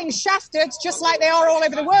here are getting shafted, just like they are all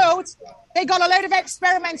over the world. They got a load of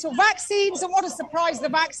experimental vaccines, and what a surprise, the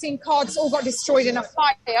vaccine cards all got destroyed in a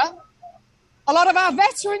fire. A lot of our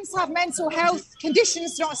veterans have mental health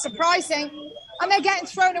conditions, not surprising, and they're getting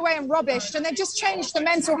thrown away and rubbished. And they've just changed the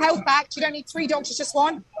Mental Health Act. You don't need 3 doctors, just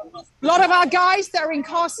 1. A lot of our guys that are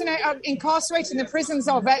incarcerated in the prisons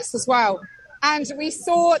are vets as well. And we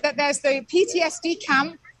saw that there's the PTSD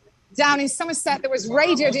camp down in Somerset that was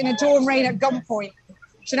raided in a dawn raid at gunpoint. Do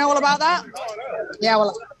you know all about that? Yeah,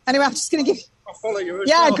 well, anyway, I'm just going to give... I'll follow you.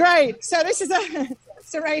 Yeah, great. So this is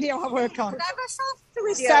it's a radio I work on.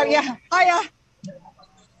 So, yeah. Hiya.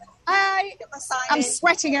 Hi. I'm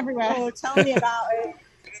sweating everywhere. Oh, tell me about it.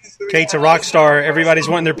 Kate's a rock star. Everybody's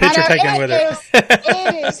wanting their picture taken with it.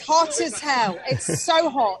 It is hot as hell. It's so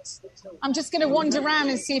hot. I'm just going to wander around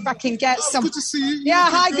and see if I can get some... Good to see you. Yeah,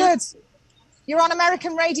 hi, good. You're on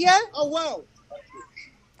American radio? Oh, well.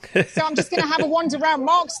 So I'm just going to have a wander around.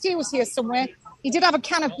 Mark Steele's here somewhere. He did have a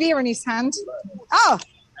can of beer in his hand. Oh,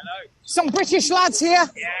 hello. Some British lads here.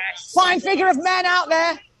 Yes. Fine figure of men out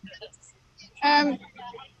there.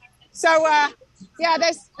 Yeah,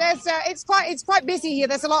 it's quite busy here.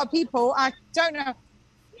 There's a lot of people. I don't know.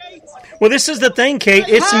 Well, this is the thing, Kate.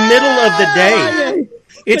 It's middle of the day.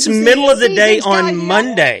 It's middle of the day on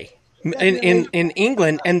Monday in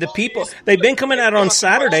England, and the people, they've been coming out on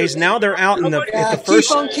Saturdays. Now they're out at the first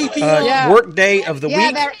work day of the week.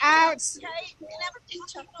 Yeah, they're out.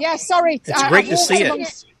 Yeah, sorry. It's great to see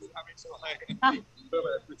it.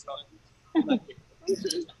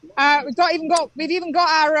 We've even got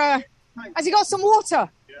our... has he got some water?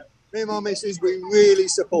 Yeah. Me and my missus, we really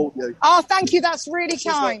support you. Oh, thank you. That's really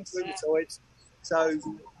kind. So,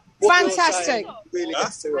 fantastic. Really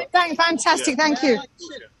gets to it. Fantastic. Thank you.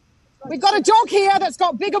 We've got a dog here that's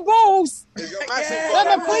got bigger balls than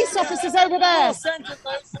the police officers over there.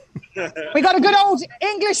 We got a good old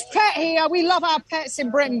English pet here. We love our pets in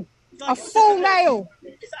Britain. A full male.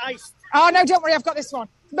 Oh, no, don't worry. I've got this one.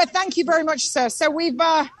 But thank you very much, sir. So we're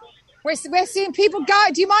seeing people go.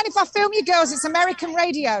 Do you mind if I film you girls? It's American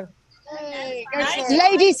radio. Hey,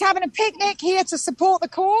 ladies having a picnic here to support the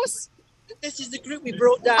cause. This is the group we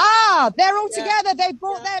brought down. Ah, they're all together. They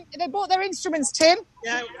brought their instruments, Tim.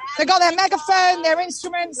 Yeah. They got their megaphone, their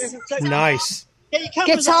instruments. Nice.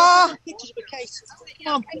 Guitar.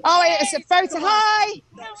 Oh, it's a photo. Hi.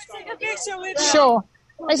 Sure.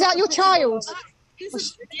 Is that your child? Yeah,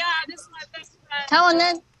 this is my best friend. Come on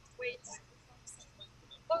then. Wait.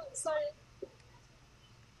 Oh, sorry.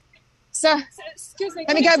 So, excuse me.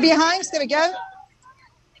 Let me go behind. There we go.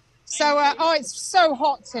 So, it's so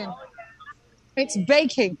hot, Tim. It's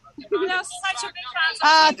baking. Oh, that's such a big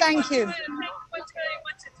fan. Thank you.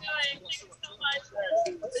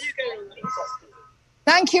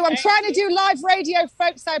 Thank you. I'm trying to do live radio,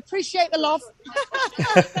 folks. I appreciate the love.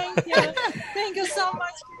 Thank you. Thank you so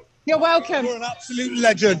much. You're welcome. You're an absolute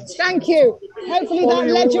legend. Thank you. Hopefully that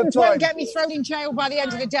legend won't get me thrown in jail by the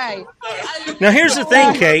end of the day. Now here's the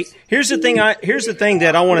thing, Kate. Here's the thing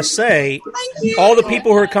that I want to say. All the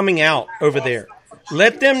people who are coming out over there,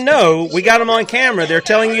 let them know we got them on camera. They're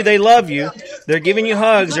telling you they love you. They're giving you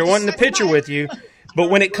hugs. They're wanting a picture with you. But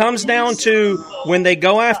when it comes down to when they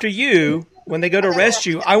go after you, when they go to arrest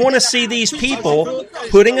you, I want to see these people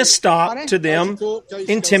putting a stop to them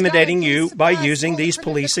intimidating you by using these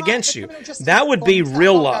police against you. That would be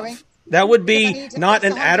real love. That would be not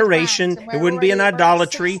an adoration. It wouldn't be an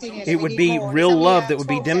idolatry. It would be real love that would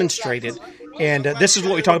be demonstrated. And this is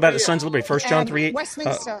what we talk about at Sons of Liberty, 1 John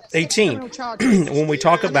 3:18. When we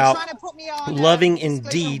talk about loving in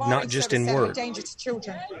deed, not just in word.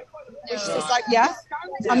 It's like, yeah.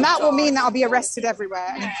 And that will mean that I'll be arrested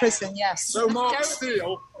everywhere and in prison, yes. So Mark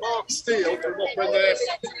Steele,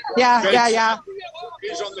 Yeah.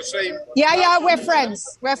 He's on the same... Yeah,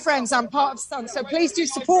 we're friends. I'm part of Sons. So please do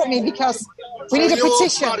support me because we need a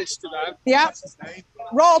petition. Yeah.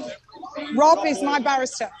 Rob is my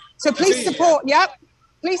barrister. So please support, yep.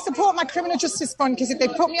 Please support my criminal justice fund, because if they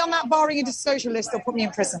put me on that barring and disclosure list, they'll put me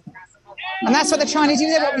in prison. And that's what they're trying to do.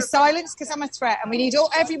 They want me silenced because I'm a threat. And we need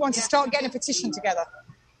everyone to start getting a petition together.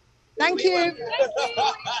 Thank you.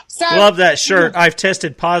 So, love that shirt. I've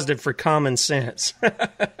tested positive for common sense.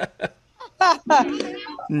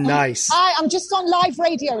 Nice. I'm just on live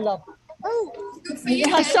radio, love. Oh,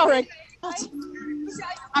 yeah, sorry.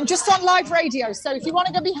 I'm just on live radio. So if you want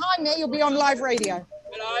to go behind me, you'll be on live radio.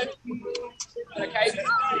 Hello. Okay.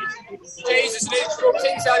 Jesus, literal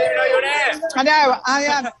things, I didn't know you were there. I know.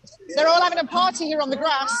 They're all having a party here on the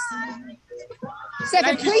grass. So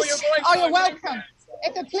the police. Oh, you're welcome.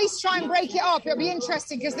 If the police try and break it up, it'll be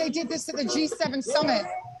interesting because they did this at the G7 summit.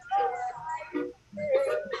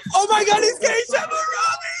 Oh my God, he's getting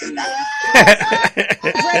Shemirani!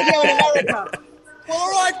 Radio in America. Well,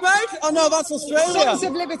 all right, mate. Oh no, that's Australia. Sons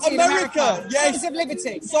of Liberty. America. Yes. Sons of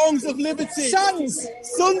Liberty. Songs of Liberty. Sons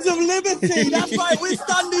of Liberty. That's right. We're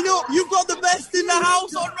standing up. You've got the best in the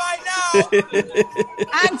house on right now.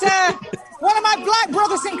 And one of my black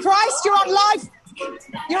brothers in Christ, you're on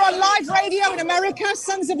live radio in America,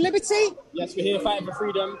 Sons of Liberty. Yes, we're here fighting for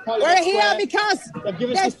freedom. We're here because they've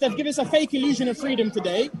given us a fake illusion of freedom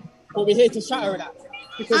today, but we're here to shatter that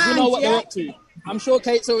because we know what they're up to. I'm sure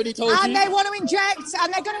Kate's already told you. And they want to inject,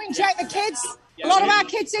 and they're going to inject the kids. A lot of our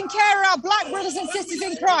kids in care are our black brothers and sisters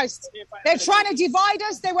in Christ. They're trying to divide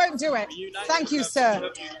us. They won't do it. Thank you, sir.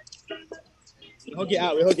 We hug it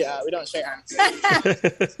out. We don't shake hands.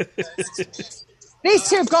 These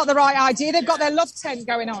two have got the right idea. They've got their love tent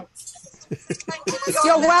going on.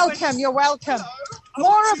 You're welcome. You're welcome.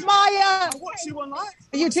 More of my...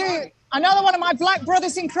 You do. Another one of my black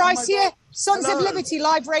brothers in Christ here. Sons of Liberty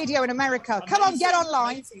live radio in America. Come on, get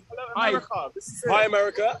online. Hi,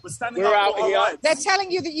 America. We're out here. They're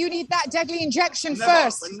telling you that you need that deadly injection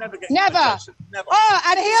first. Never. Oh,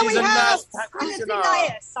 and here we have...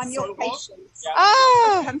 I'm your patient.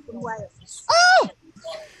 Oh. I'm from Wales. Oh.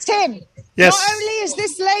 Tim. Yes. Not only is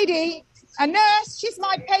this lady a nurse, she's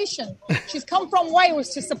my patient. She's come from Wales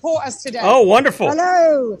to support us today. Oh, wonderful.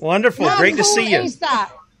 Hello. Wonderful. How Great to cool see you. Is that?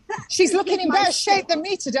 She's looking in better shape than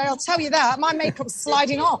me today, I'll tell you that. My makeup's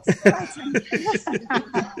sliding off.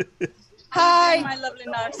 Hi. My lovely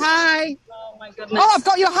nurse. Hi. Oh, my goodness. Oh, I've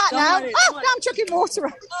got your hat now. Worry, now I'm chucking water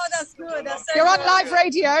on. Oh, that's good. That's so You're on good. live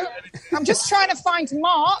radio. I'm just trying to find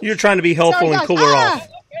Mark. You're trying to be helpful Sorry, and guys. cool her off.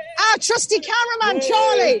 Our trusty cameraman,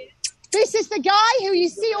 Charlie. This is the guy who you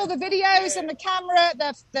see all the videos and the camera,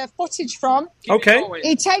 the footage from. Okay.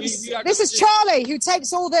 He takes. This is Charlie who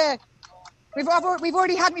takes all the. We've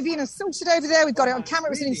already had me being assaulted over there. We've got it on camera.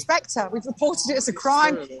 It was an inspector. We've reported it as a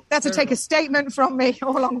crime. They had to take a statement from me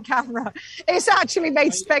all on camera. It's actually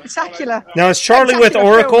made spectacular. Now, is Charlie with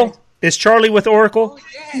Oracle? Is Charlie with Oracle?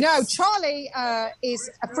 No, Charlie is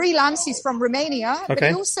a freelance. He's from Romania, but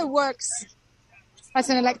he also works as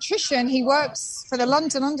an electrician. He works for the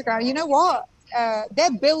London Underground. You know what?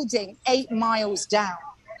 They're building 8 miles down.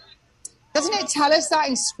 Doesn't it tell us that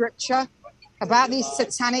in Scripture about these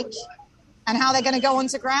satanic and how they're going to go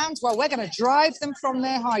underground? Well, we're going to drive them from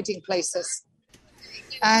their hiding places.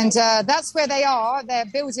 And that's where they are. They're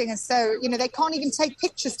building. And so, they can't even take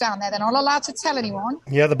pictures down there. They're not allowed to tell anyone.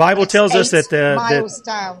 Yeah, the Bible tells us that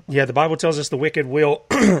the Bible tells us the wicked will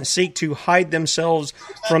seek to hide themselves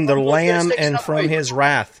from the Lamb and from his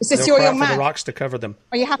wrath. Is this They'll your cry young for the man? rocks to cover them.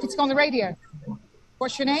 Are you happy to go on the radio?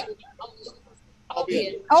 What's your name?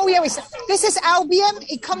 Albion. Oh, yeah. This is Albion.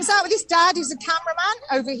 He comes out with his dad, who's a cameraman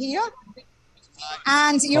over here.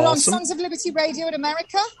 And you're on Sons of Liberty Radio in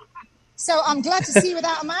America. So I'm glad to see you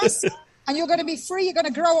without a mask. And you're going to be free. You're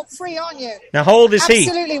going to grow up free, aren't you? Now, how old is he?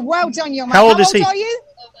 Absolutely. Well done, young man. How old is he? Are you?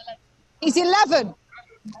 He's 11.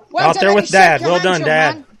 Well Out done. there with Dad. Well done,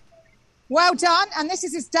 Dad. Man. Well done. And this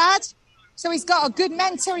is his dad. So he's got a good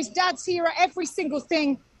mentor. His dad's here at every single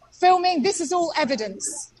thing filming. This is all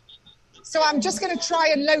evidence. So I'm just going to try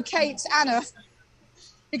and locate Anna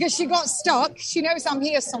because she got stuck. She knows I'm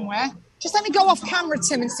here somewhere. Just let me go off camera,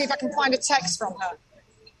 Tim, and see if I can find a text from her.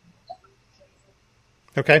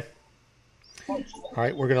 Okay. All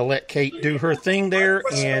right, we're going to let Kate do her thing there,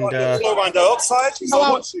 and we're getting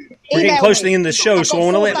close to the end of the show, so I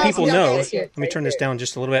want to let people know. Let me turn this down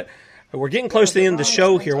just a little bit. We're getting close to the end of the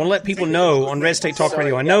show here. I want to let people know on Red State Talk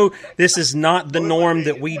Radio. I know this is not the norm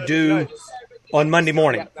that we do on Monday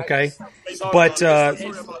morning, okay? But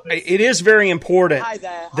it is very important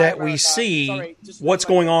that we see what's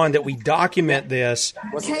going on, that we document this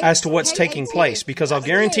as to what's taking place. Because I'll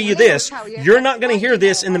guarantee you this, you're not going to hear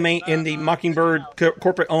this in the Mockingbird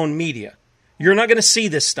corporate-owned media. You're not going to see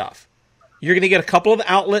this stuff. You're going to get a couple of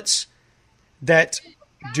outlets that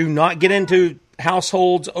do not get into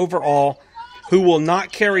households overall, who will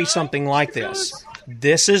not carry something like this.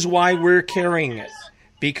 This is why we're carrying it,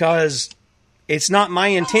 because it's not my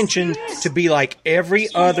intention to be like every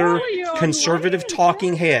other conservative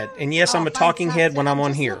talking head. And yes, I'm a talking head when I'm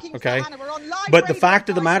on here, okay? But the fact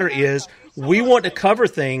of the matter is, we want to cover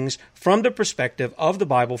things from the perspective of the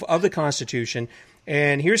Bible, of the Constitution.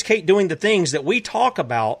 And here's Kate doing the things that we talk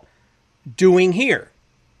about doing here.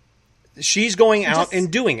 She's going out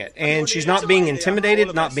and doing it. And she's not being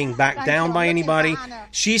intimidated, not being backed down by anybody.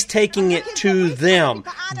 She's taking it to them.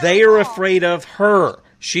 They are afraid of her.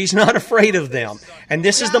 She's not afraid of them. And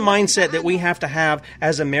this is the mindset that we have to have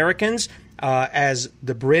as Americans, as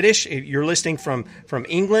the British. If you're listening from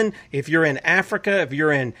England, if you're in Africa, if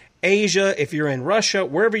you're in Asia, if you're in Russia,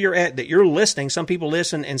 wherever you're at that you're listening. Some people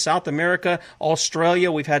listen in South America,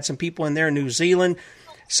 Australia. We've had some people in there, New Zealand.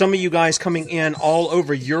 Some of you guys coming in all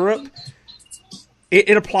over Europe.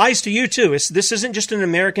 It applies to you too. This isn't just an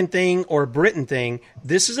American thing or a Britain thing.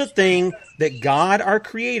 This is a thing that God, our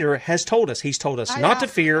Creator, has told us. He's told us not to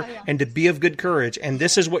fear and to be of good courage. And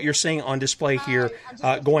this is what you're seeing on display here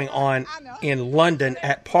going on in London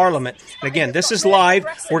at Parliament. And again, this is live.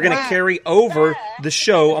 We're going to carry over the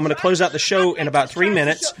show. I'm going to close out the show in about 3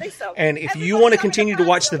 minutes. And if you want to continue to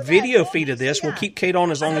watch the video feed of this, we'll keep Kate on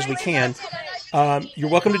as long as we can. You're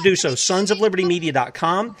welcome to do so.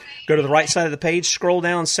 sonsoflibertymedia.com. Go to the right side of the page, scroll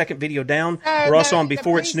down, second video down. We're also on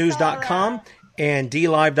beforeitsnews.com and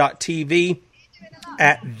dlive.tv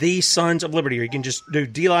at The Sons of Liberty. Or you can just do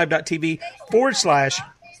dlive.tv/The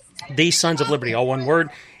Sons of Liberty, all one word.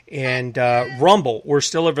 And Rumble, we're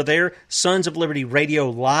still over there. Sons of Liberty Radio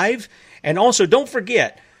Live. And also, don't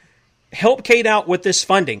forget, help Kate out with this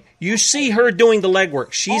funding. You see her doing the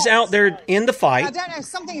legwork. She's out there in the fight.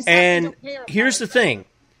 And here's the thing.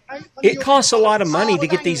 It costs a lot of money to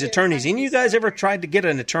get these attorneys. Any of you guys ever tried to get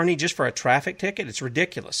an attorney just for a traffic ticket? It's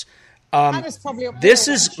ridiculous. This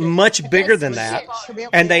is much bigger than that.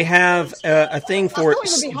 And they have a thing for it.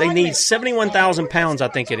 They need 71,000 pounds, I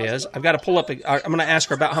think it is. I've got to pull up. I'm going to ask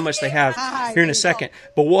her about how much they have here in a second.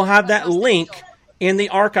 But we'll have that link in the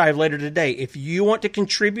archive later today. If you want to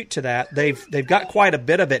contribute to that, they've got quite a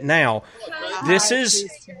bit of it now. This is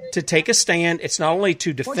to take a stand. It's not only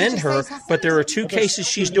to defend her, but there are 2 cases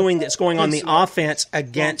she's doing that's going on the offense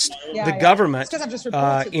against the government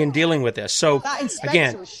in dealing with this. So,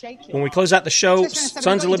 again, when we close out the show,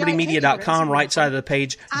 sonsoflibertymedia.com, right side of the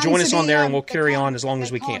page. Join us on there, and we'll carry on as long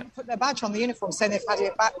as we can. Put their badge on the uniform saying they've had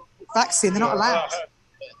a vaccine. They're not allowed.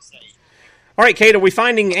 All right, Kate, are we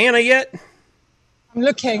finding Anna yet? I'm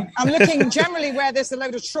looking generally where there's a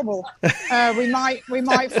load of trouble. We might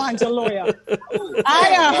find a lawyer.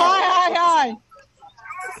 Hi.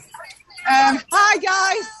 Hi,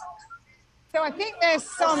 guys. So I think there's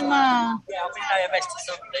some... Yeah, I think they arrested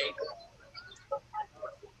somebody.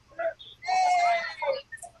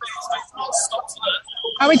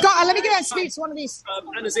 We've got... let me go and speak to one of these.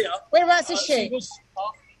 Anna's here. Whereabouts is she?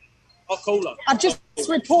 I'll call her. I've just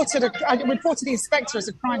reported the inspector as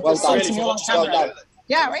a crime for assaulting me a long time ago.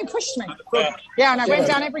 Yeah, he pushed me. Yeah, and I went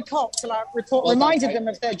down every cop till I reminded them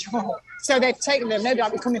of their job. So they've taken them. Maybe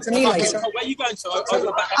I'll be coming to me later. Where are you going to?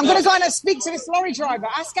 I'm going to go and speak to this lorry driver.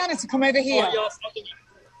 Ask Anna to come over here.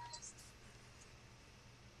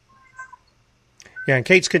 Yeah, and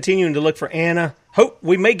Kate's continuing to look for Anna. Hope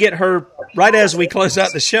we may get her right as we close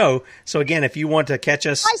out the show. So again, if you want to catch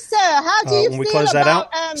us, hi sir, how do you when we feel close that about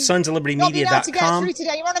out, sonsoflibertymedia.com.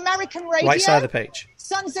 You're on American radio, right side of the page.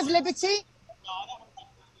 Sons of Liberty.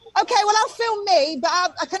 Okay, well I'll film me,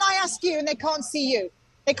 but can I ask you? And they can't see you.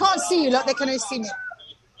 They can't see you. Look, they can only see me.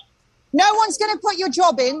 No one's going to put your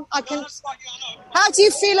job in. I can. How do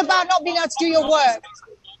you feel about not being able to do your work?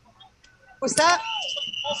 What's that?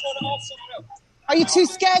 Are you too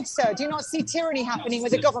scared, sir? Do you not see tyranny happening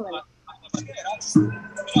with the government?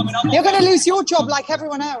 You're going to lose your job like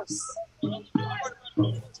everyone else.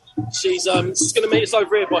 She's going to meet us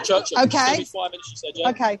over here by church. Okay. It's 5 minutes, she said, yeah.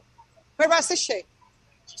 Okay. Whereabouts is she?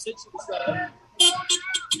 She said she was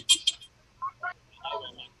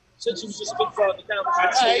said she was just a bit further down.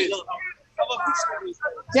 Hey.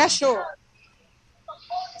 Yeah, sure.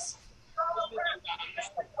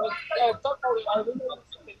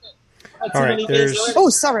 All right, there's... Oh,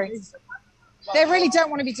 sorry. They really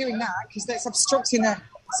don't want to be doing that because that's obstructing the...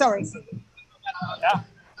 Sorry.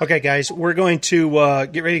 Okay, guys, we're going to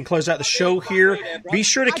get ready to close out the show here. Be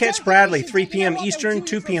sure to catch Bradley, 3 p.m. Eastern,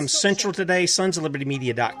 2 p.m. Central today,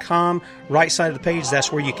 sonsoflibertymedia.com. Right side of the page,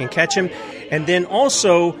 that's where you can catch him. And then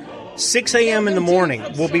also, 6 a.m. in the morning,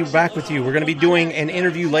 we'll be back with you. We're going to be doing an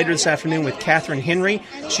interview later this afternoon with Catherine Henry.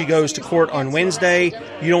 She goes to court on Wednesday.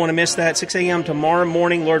 You don't want to miss that. 6 a.m. tomorrow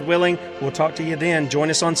morning, Lord willing. We'll talk to you then. Join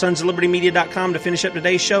us on sonsoflibertymedia.com to finish up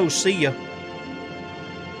today's show. See ya.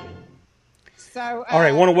 So, all right,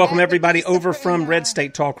 I want to welcome everybody over from Red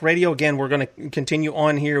State Talk Radio. Again, we're going to continue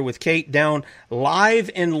on here with Kate down live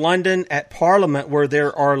in London at Parliament, where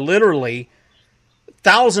there are literally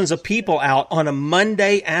thousands of people out on a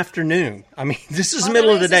Monday afternoon. I mean, this is the middle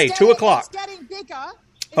of the day, 2 o'clock. It's getting bigger.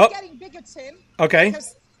 It's getting bigger, Tim. Okay.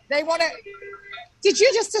 Because they want to... Did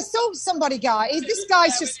you just assault somebody, guy? This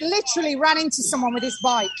guy's just literally ran into someone with his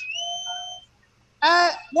bike.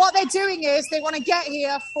 What they're doing is they want to get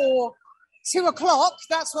here for 2 o'clock.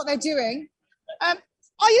 That's what they're doing.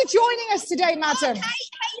 Are you joining us today, madam?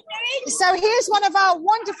 So here's one of our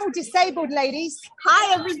wonderful disabled ladies.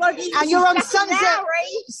 Hi, everybody. And you're on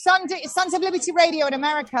Sons of Liberty Radio in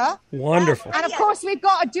America. Wonderful. And of course, we've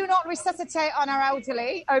got a Do Not Resuscitate on our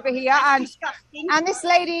elderly over here. And this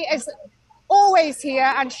lady is always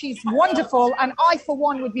here, and she's wonderful. And I, for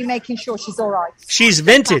one, would be making sure she's all right. She's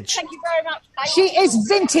vintage. Thank you very much. She is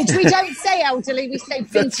vintage. We don't say elderly, we say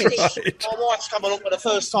vintage. That's right. My wife's come along for the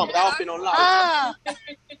first time, but I've been on live.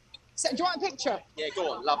 So, do you want a picture? Yeah,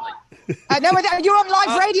 go on, lovely. No, you're on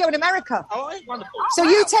live radio in America. All right, wonderful. So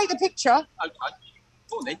you take the picture. Okay.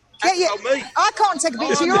 Go on then. Me. I can't take a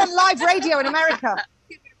picture. You're on live radio in America.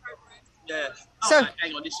 Yeah. So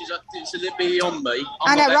hang on, it's a little bit beyond me.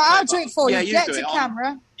 I know, right? I'll do it for you. Yeah, Get do to it.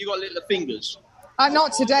 camera. You got little fingers.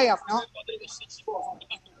 Not today, I've not.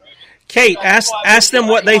 Kate, ask them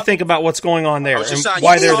what they think about what's going on there and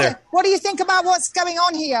why they're there. What do you think about what's going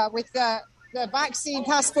on here with the vaccine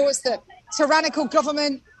passports, the tyrannical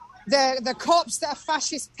government, the cops that are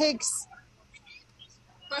fascist pigs?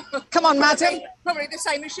 Come on, madam. Probably the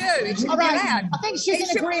same as you. It should All be right. allowed. I think she's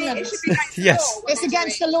in agreement. It should be against the Yes. law. It's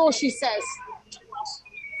against the law, she says.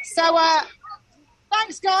 So,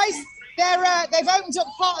 thanks, guys. They've opened up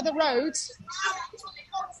part of the road.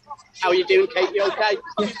 How are you doing, Kate? You okay?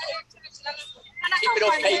 Keep it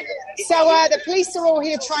off, Kate. So, the police are all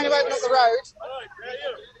here trying to open up the road.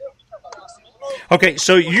 Okay,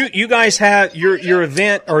 so you guys have your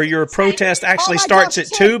event or your protest actually starts at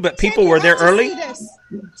 2, but people were there early?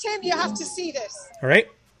 Tim, you have to see this. All right.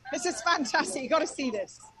 This is fantastic. You got to see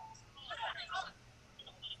this.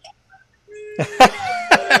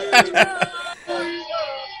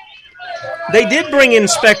 They did bring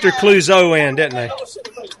Inspector Clouseau in, didn't they?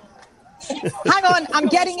 Hang on, I'm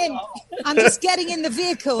getting in. I'm just getting in the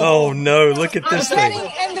vehicle. Oh, no, look at this I'm thing.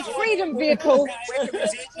 getting in the Freedom vehicle.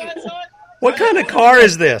 What kind of car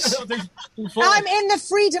is this? I'm in the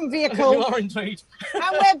Freedom vehicle. You are indeed.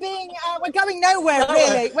 And we're going nowhere,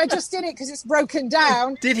 really. We're just in it because it's broken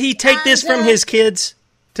down. Did he take this from his kids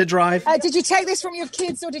to drive? Did you take this from your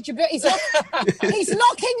kids or did you... He's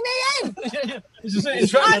locking me in.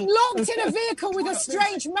 I'm locked in a vehicle with a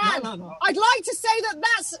strange man. No. I'd like to say that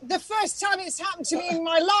that's the first time it's happened to me in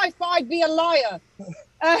my life, but I'd be a liar.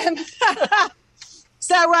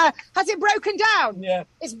 So, has it broken down? Yeah.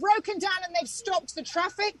 It's broken down and they've stopped the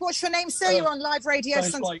traffic. What's your name, sir? You're on live radio.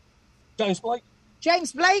 James Blake. James Blake.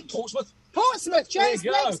 James Blake? Portsmouth. James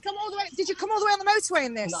There you Blake's come all the way. Did you come all the way on the motorway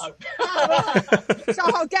in this? No. So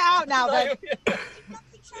I'll get out now then.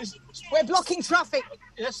 We're blocking traffic.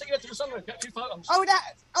 Yeah, so you went to the sunroof, get 2 photos.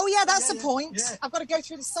 Oh yeah, that's the point. Yeah. I've got to go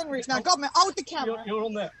through the sunroof now. Got me. Hold the camera. You're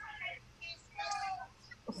on there.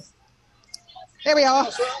 There we are.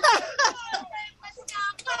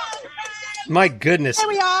 My goodness. Here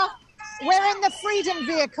we are. We're in the Freedom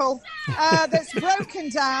vehicle that's broken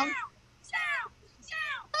down.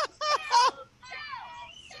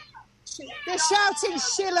 They're shouting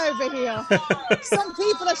shill over here. Some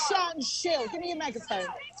people are shouting shill. Give me your megaphone.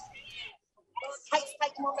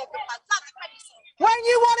 When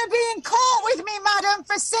you want to be in court with me, madam,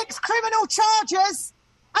 for 6 criminal charges,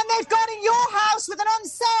 and they've gone in your house with an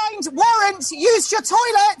unsigned warrant, used your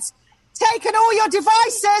toilet, taken all your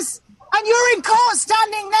devices, and you're in court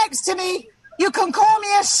standing next to me, you can call me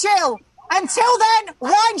a shill. Until then,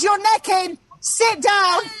 wind your neck in, sit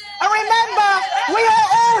down, and remember, we are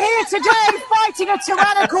all here today fighting a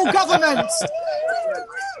tyrannical government.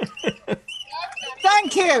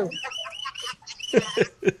 Thank you.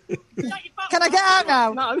 Can I get out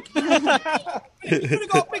now? No. You could have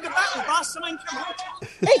got a bigger battle bus. I mean, come on.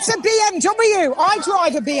 It's a BMW. I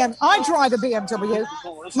drive a BMW.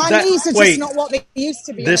 My knees are just not what they used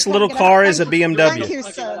to be. This little car is a BMW. Thank you,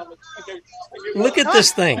 sir. Look at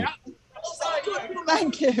this thing.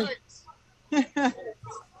 Thank you.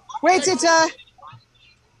 Where did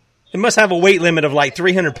It must have a weight limit of like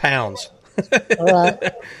 300 pounds. All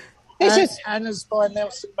right. Anna's by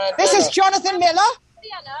Nelson Mandela. This is Jonathan Miller,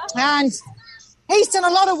 and he's done a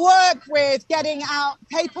lot of work with getting out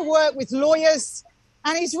paperwork with lawyers,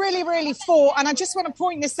 and he's really, really fought. And I just want to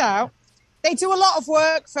point this out. They do a lot of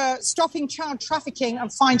work for stopping child trafficking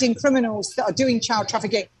and finding criminals that are doing child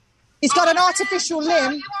trafficking. He's got an artificial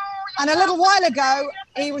limb, and a little while ago,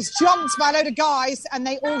 he was jumped by a load of guys, and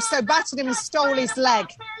they also battered him and stole his leg.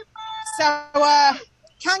 So,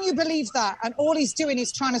 can you believe that? And all he's doing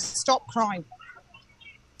is trying to stop crime.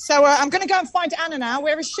 So, I'm going to go and find Anna now.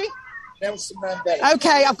 Where is she? Nelson Mandela.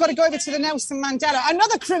 Okay, I've got to go over to the Nelson Mandela.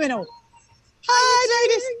 Another criminal. Hi,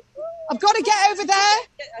 ladies. I've got to get over there.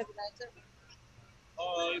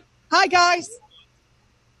 Hi, guys.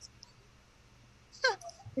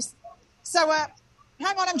 So,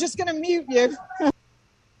 hang on, I'm just going to mute you.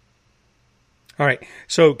 All right.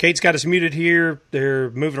 So Kate's got us muted here. They're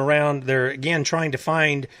moving around. They're, again, trying to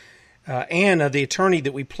find Anna, the attorney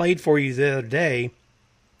that we played for you the other day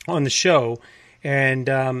on the show. And,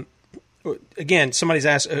 again, somebody's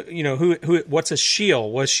asked, what's a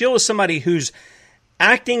shill? Well, a shill is somebody who's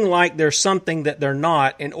acting like they're something that they're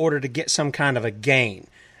not in order to get some kind of a gain.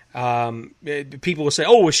 People will say,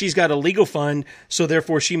 oh, well, she's got a legal fund, so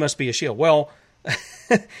therefore she must be a shill. Well,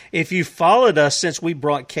 if you followed us since we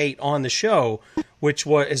brought Kate on the show, which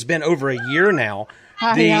has been over a year now,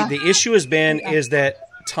 the issue has been is that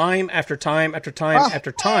time after time after time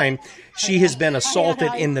after time, she has been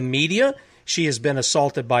assaulted in the media. She has been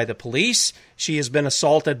assaulted by the police. She has been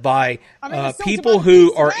assaulted by people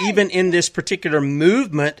who are even in this particular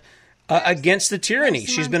movement against the tyranny.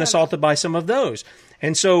 She's been assaulted by some of those.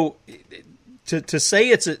 And so to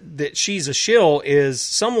say that she's a shill is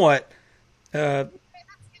somewhat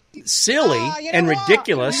silly and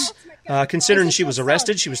ridiculous, considering she was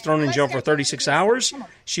arrested. She was thrown in jail for 36 hours.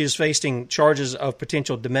 She is facing charges of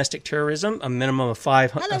potential domestic terrorism, a minimum of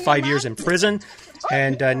 5 years in prison.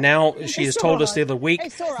 And now she has told us the other week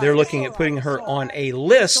they're looking at putting her on a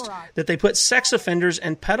list that they put sex offenders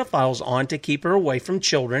and pedophiles on to keep her away from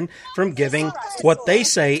children from giving what they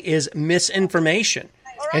say is misinformation.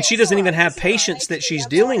 And she doesn't even have patients that she's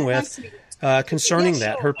dealing with concerning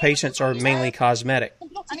that. Her patients are mainly cosmetic.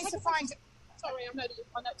 I need to find it. Sorry, I'm not.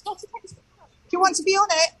 Do you want to be on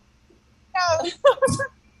it? No.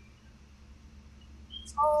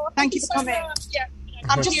 Thank you for coming. Yeah.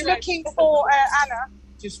 I'm just looking for Anna.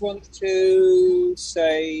 Just want to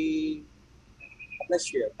say,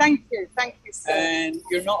 bless you. Thank you, sir. And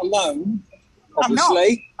you're not alone,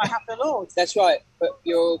 obviously. I'm not. I have the Lord. That's right, but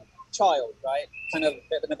your child, right? Kind of a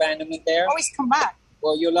bit of an abandonment there. Oh, he's come back.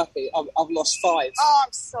 Well, you're lucky. I've lost 5. Oh,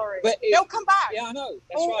 I'm sorry. But they'll come back. Yeah, I know.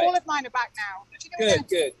 That's right. All of mine are back now. Do you know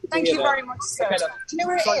good. Thank you very much, sir. Do you know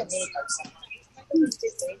where it is?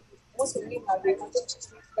 Wasn't really my room. I just used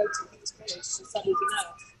to go to King's Village to study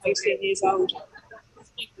now, 18 years old.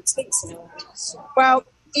 Well,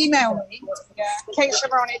 email me,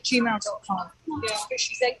 KateShemirani@gmail.com. Yeah, but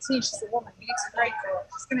she's 18, she's a woman. We need to break her.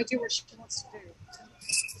 She's going to do what she wants to do.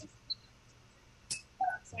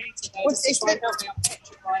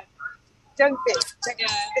 Don't be.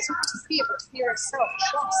 It's not to fear, but to fear yourself.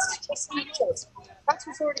 Trust. That's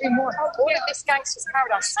what's already been won. All of this gangster's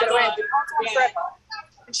paradise is going to end. It can't go forever.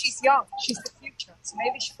 And she's young. She's the future. So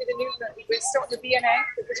maybe she'll be the new one. We're starting the BNA,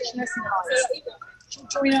 the British Nursing Alliance. She'll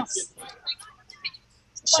join us.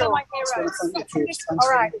 Sure. One of my heroes. All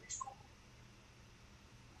right.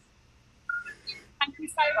 Thank you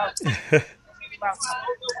so much.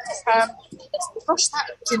 Gosh, that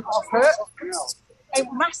didn't hurt. A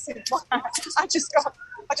massive one. I just got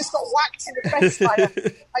whacked in the face by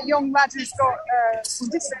a young lad who's got some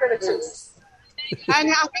disabilities. And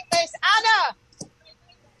I think there's Anna.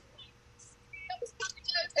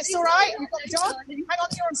 It's all right. You've got the dog. Hang on,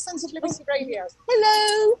 you're on Sons of Liberty Radio.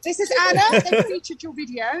 Hello. This is Anna. They featured your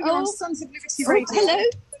video. You're on Sons of Liberty Radio.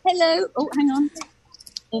 Hello. Oh, hang on.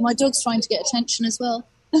 Oh, my dog's trying to get attention as well.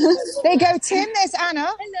 There you go, Tim. There's Anna.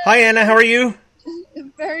 Hello. Hi, Anna. How are you?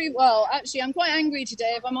 Very well. Actually, I'm quite angry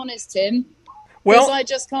today, if I'm honest, Tim. Well, because I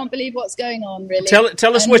just can't believe what's going on, really.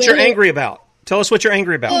 Tell us what you're angry about. Tell us what you're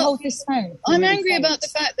angry about. Well, I'm angry about the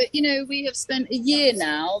fact that, we have spent a year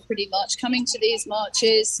now, pretty much, coming to these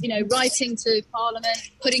marches, writing to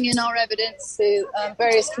Parliament, putting in our evidence to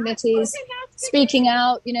various committees, speaking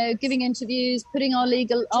out, giving interviews, putting our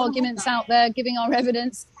legal arguments out there, giving our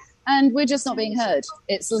evidence, and we're just not being heard.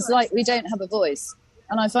 It's like we don't have a voice.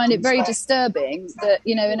 And I find it very disturbing that,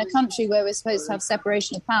 in a country where we're supposed to have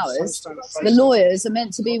separation of powers, the lawyers are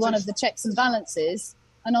meant to be one of the checks and balances,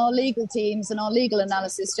 and our legal teams and our legal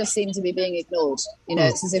analysis just seem to be being ignored.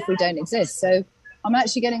 It's as if we don't exist. So I'm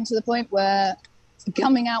actually getting to the point where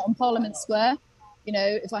coming out on Parliament Square You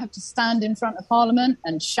know, if I have to stand in front of Parliament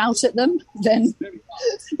and shout at them, then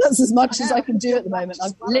that's as much as I can do at the moment.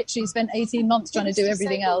 I've literally spent 18 months trying to do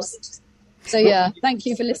everything else. So yeah, thank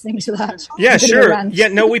you for listening to that. Yeah, sure. Yeah,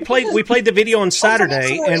 no, we played the video on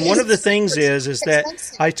Saturday, and one of the things is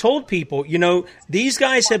that I told people, you know, these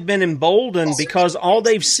guys have been emboldened because all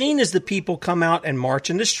they've seen is the people come out and march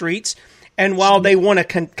in the streets, and while they want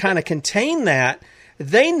to kind of contain that,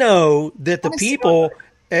 they know that the people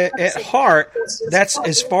at heart, that's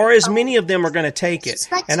as far as many of them are going to take it.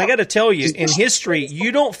 And I got to tell you, in history,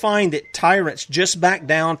 you don't find that tyrants just back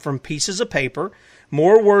down from pieces of paper,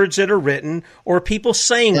 more words that are written, or people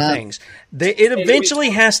saying things. It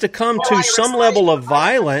eventually has to come to some level of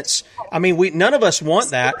violence. I mean, none of us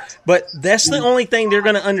want that, but that's the only thing they're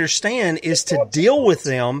going to understand is to deal with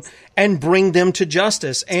them and bring them to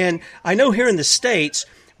justice. And I know here in the States,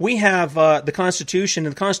 we have the Constitution,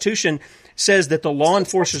 and the Constitution says that the law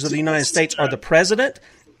enforcers of the United States are the president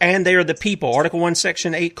and they are the people. Article 1,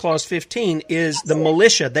 Section 8, Clause 15 is the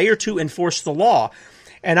militia. They are to enforce the law.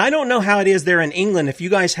 And I don't know how it is there in England if you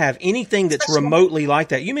guys have anything that's remotely like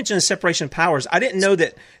that. You mentioned the separation of powers. I didn't know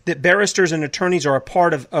that barristers and attorneys are a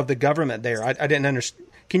part of the government there. I didn't understand.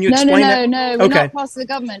 Can you explain that? No, we're not part of the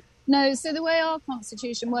government. No, so the way our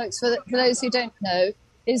constitution works, for those who don't know,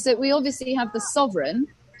 is that we obviously have the sovereign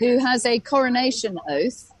who has a coronation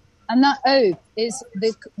oath, and that oath is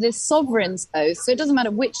the sovereign's oath, so it doesn't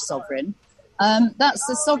matter which sovereign. That's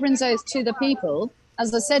the sovereign's oath to the people,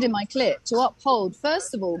 as I said in my clip, to uphold,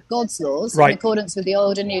 first of all, God's laws in accordance with the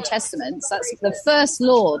Old and New Testaments. That's the first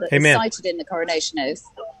law that is cited in the coronation oath.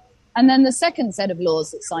 And then the second set of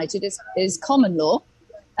laws that's cited is common law.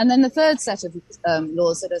 And then the third set of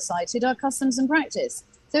laws that are cited are customs and practice.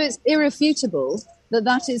 So it's irrefutable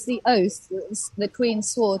that is the oath that the Queen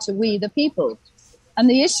swore to we the people. And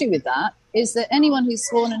the issue with that is that anyone who's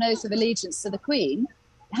sworn an oath of allegiance to the Queen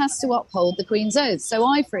has to uphold the Queen's oath. So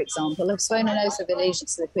I, for example, have sworn an oath of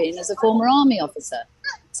allegiance to the Queen as a former army officer.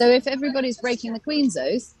 So if everybody's breaking the Queen's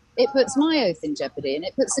oath, it puts my oath in jeopardy and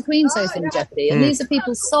it puts the Queen's oath in jeopardy. And these are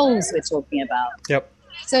people's souls we're talking about. Yep.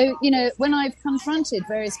 So, you know, when I've confronted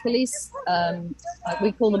various police,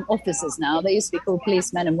 we call them officers now. They used to be called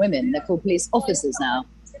policemen and women. They're called police officers now.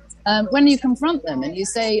 When you confront them and you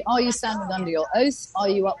say, are you standing under your oath? Are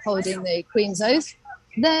you upholding the Queen's oath?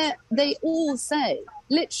 They all say,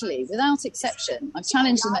 literally, without exception, I've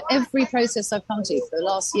challenged them at every process I've come to for the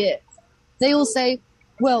last year. They all say,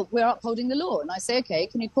 well, we're upholding the law. And I say, okay,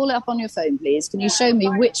 can you call it up on your phone, please? Can you show me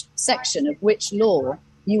which section of which law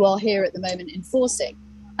you are here at the moment enforcing?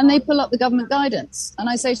 And they pull up the government guidance. And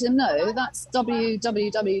I say to them, no, that's www.gov.uk.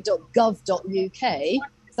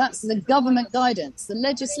 That's the government guidance. The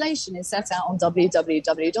legislation is set out on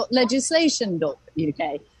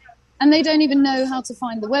www.legislation.uk. And they don't even know how to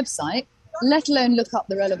find the website, let alone look up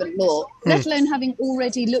the relevant law, let alone having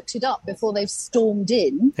already looked it up before they've stormed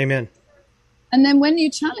in. Amen. And then when you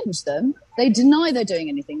challenge them, they deny they're doing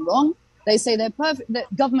anything wrong. They say they're perfect,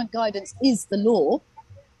 that government guidance is the law.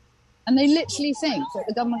 And they literally think that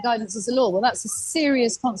the government guidance is the law. Well, that's a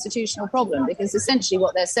serious constitutional problem, because essentially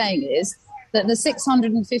what they're saying is that the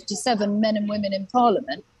 657 men and women in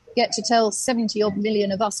Parliament get to tell 70-odd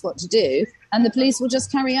million of us what to do, and the police will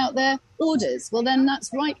just carry out their orders. Well, then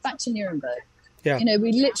that's right back to Nuremberg. Yeah. You know,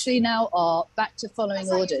 we literally now are back to following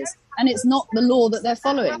orders, and it's not the law that they're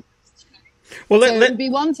following. Well, it would be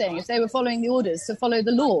one thing if they were following the orders to follow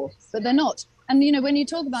the law, but they're not. And, you know, when you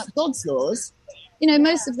talk about God's laws, you know,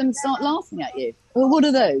 most of them start laughing at you. Well, what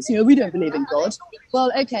are those? You know, we don't believe in God.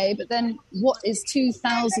 Well, okay, but then what is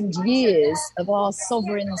 2,000 years of our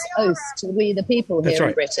sovereign's oath to we the people here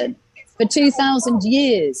in Britain? For 2,000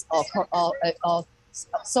 years, our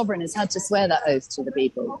sovereign has had to swear that oath to the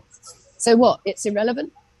people. So what? It's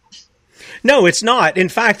irrelevant? No, it's not. In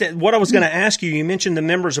fact, what I was going to ask you, you mentioned the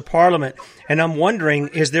members of Parliament, and I'm wondering,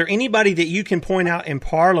 is there anybody that you can point out in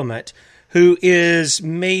Parliament who is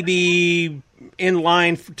maybe in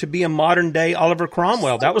line to be a modern day Oliver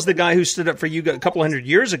Cromwell? That was the guy who stood up for you a couple hundred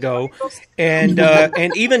years ago, and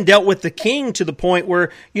even dealt with the king to the point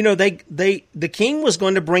where, you know, the king was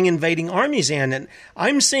going to bring invading armies in. And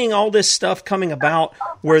I'm seeing all this stuff coming about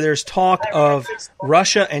where there's talk of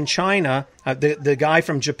Russia and China. The guy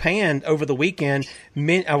from Japan over the weekend,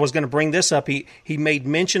 I was going to bring this up. He made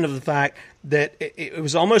mention of the fact that it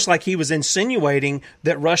was almost like he was insinuating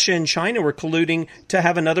that Russia and China were colluding to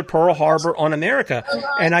have another Pearl Harbor on America.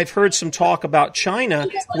 And I've heard some talk about China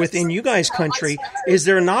within you guys' country. Is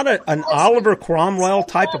there not an Oliver Cromwell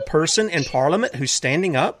type of person in Parliament who's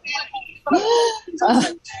standing up?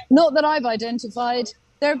 Not that I've identified.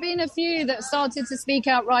 There have been a few that started to speak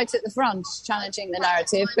out right at the front, challenging the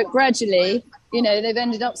narrative, but gradually they've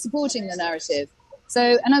ended up supporting the narrative.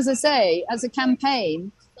 So, and as I say, as a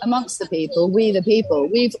campaign amongst the people, we the people,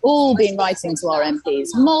 we've all been writing to our MPs,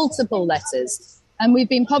 multiple letters, and we've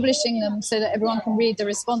been publishing them so that everyone can read the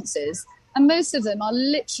responses. And most of them are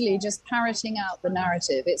literally just parroting out the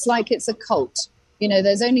narrative. It's like it's a cult.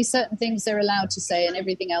 There's only certain things they're allowed to say and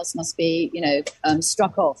everything else must be,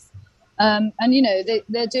 struck off. And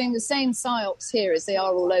they're doing the same psyops here as they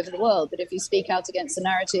are all over the world. But if you speak out against the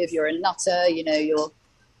narrative, you're a nutter, you're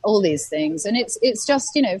all these things. And it's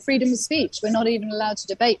just, freedom of speech. We're not even allowed to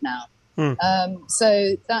debate now.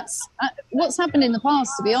 So that's what's happened in the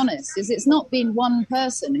past, to be honest, is it's not been one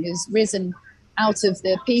person who's risen out of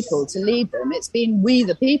the people to lead them. It's been we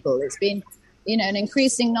the people. It's been, an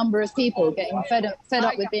increasing number of people getting fed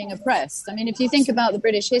up with being oppressed. I mean, if you think about the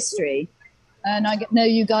British history, and I know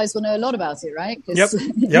you guys will know a lot about it, right? Because,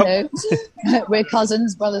 we're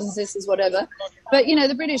cousins, brothers and sisters, whatever. But,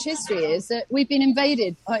 the British history is that we've been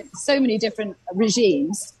invaded by so many different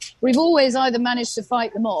regimes. We've always either managed to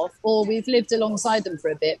fight them off or we've lived alongside them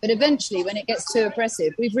for a bit. But eventually, when it gets too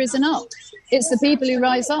oppressive, we've risen up. It's the people who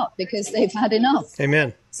rise up because they've had enough.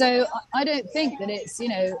 Amen. So I don't think that it's,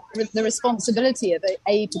 the responsibility of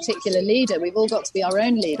a particular leader. We've all got to be our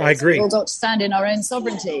own leaders. I agree. We've all got to stand in our own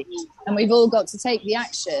sovereignty. And we've all got to take the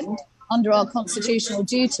action under our constitutional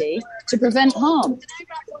duty to prevent harm.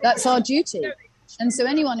 That's our duty. And so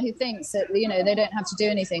anyone who thinks that, they don't have to do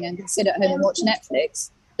anything and can sit at home and watch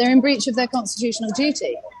Netflix, they're in breach of their constitutional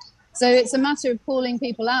duty. So it's a matter of calling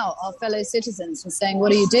people out, our fellow citizens, and saying,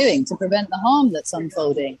 what are you doing to prevent the harm that's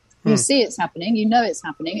unfolding? You see it's happening. You know it's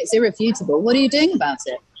happening. It's irrefutable. What are you doing about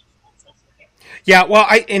it? Yeah, well,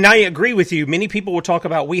 I agree with you. Many people will talk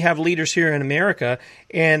about we have leaders here in America,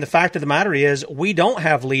 and the fact of the matter is we don't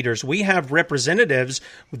have leaders. We have representatives.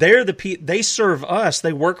 They serve us.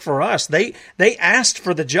 They work for us. They asked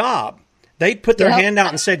for the job. They put their hand out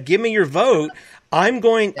and said, "Give me your vote. I'm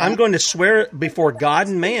going to swear before God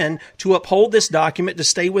and man to uphold this document, to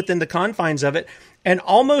stay within the confines of it, and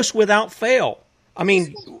almost without fail." I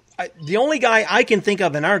mean, the only guy I can think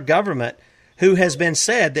of in our government who has been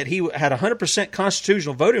said that he had 100%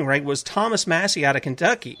 constitutional voting rate was Thomas Massey out of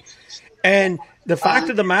Kentucky. And the fact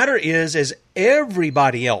of the matter is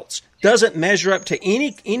everybody else doesn't measure up to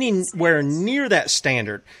anywhere near that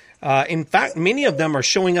standard. In fact, many of them are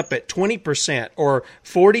showing up at 20% or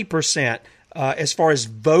 40% as far as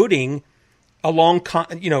voting along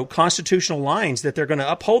constitutional lines, that they're going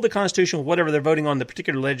to uphold the Constitution, whatever they're voting on the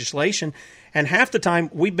particular legislation. And half the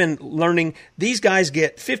time we've been learning these guys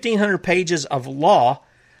get 1,500 pages of law.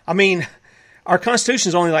 I mean, our Constitution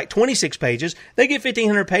is only like 26 pages. They get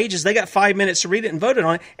 1,500 pages. They got 5 minutes to read it and vote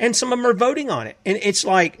on it. And some of them are voting on it. And it's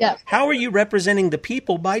like, how are you representing the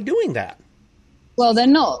people by doing that? Well, they're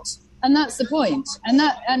not. And that's the point.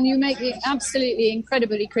 And you make the absolutely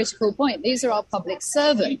incredibly critical point. These are our public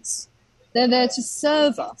servants. They're there to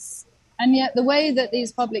serve us. And yet the way that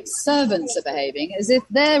these public servants are behaving is if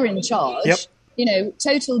they're in charge,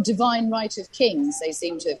 total divine right of kings, they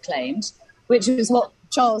seem to have claimed, which was what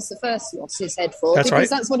Charles I lost his head for,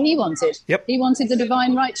 that's what he wanted. He wanted the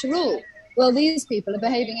divine right to rule. Well, these people are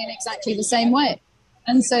behaving in exactly the same way.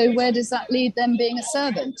 And so where does that lead them being a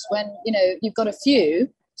servant when, you've got a few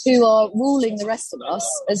who are ruling the rest of us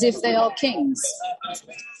as if they are kings?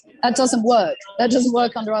 That doesn't work. That doesn't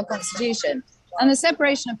work under our constitution. And the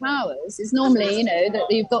separation of powers is normally, that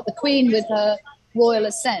you've got the Queen with her royal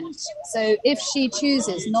assent. So if she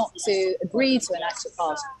chooses not to agree to an act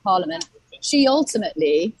of Parliament, she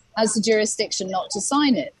ultimately has the jurisdiction not to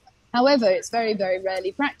sign it. However, it's very, very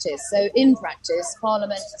rarely practiced. So in practice,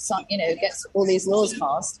 Parliament, gets all these laws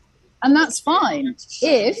passed. And that's fine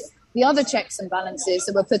if the other checks and balances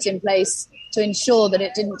that were put in place to ensure that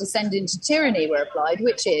it didn't descend into tyranny were applied,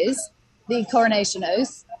 which is the coronation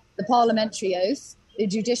oath, the parliamentary oath, the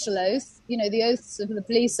judicial oath, the oaths of the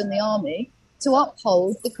police and the army, to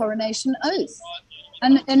uphold the coronation oath.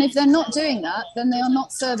 And if they're not doing that, then they are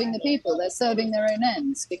not serving the people. They're serving their own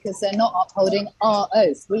ends because they're not upholding our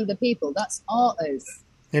oath. We the people, that's our oath.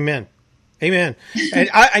 Amen. Amen. And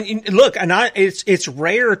it's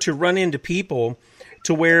rare to run into people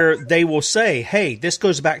to where they will say, hey, this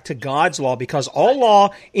goes back to God's law, because all law,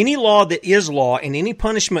 any law that is law and any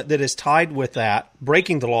punishment that is tied with that,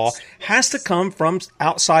 breaking the law, has to come from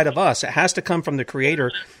outside of us. It has to come from the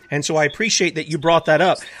Creator. And so I appreciate that you brought that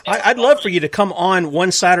up. I'd love for you to come on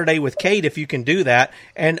one Saturday with Kate, if you can do that,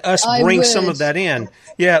 and us bring some of that in.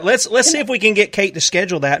 Yeah, let's see if we can get Kate to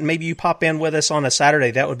schedule that, and maybe you pop in with us on a Saturday.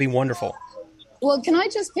 That would be wonderful. Well, can I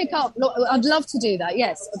just pick up? Look, I'd love to do that.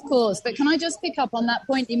 Yes, of course. But can I just pick up on that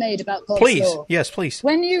point you made about God's law? Yes, please.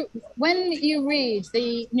 When you read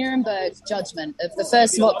the Nuremberg judgment of the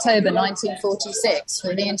 1st of October 1946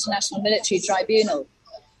 for the International Military Tribunal,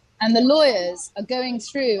 and the lawyers are going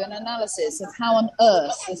through an analysis of how on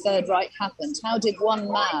earth the Third Reich happened. How did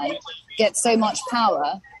one man get so much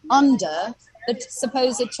power under the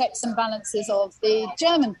supposed checks and balances of the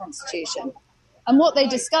German constitution? And what they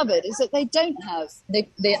discovered is that they don't have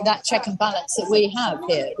that check and balance that we have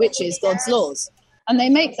here, which is God's laws. And they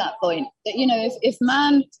make that point that, if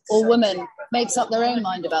man or woman makes up their own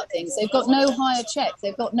mind about things, they've got no higher check.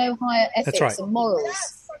 They've got no higher ethics and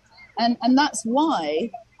morals. And that's why,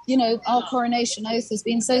 our coronation oath has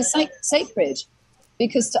been so sacred.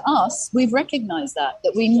 Because to us, we've recognized that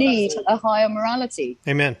we need a higher morality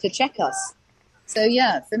to check us. So,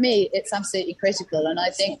 for me, it's absolutely critical. And I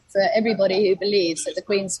think for everybody who believes that the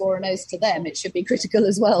Queen swore an oath to them, it should be critical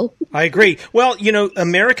as well. I agree. Well,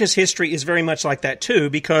 America's history is very much like that, too,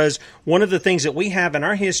 because one of the things that we have in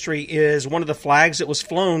our history is one of the flags that was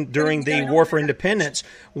flown during the War for Independence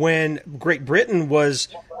when Great Britain was,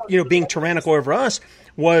 being tyrannical over us.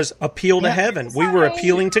 Was appeal to heaven. We were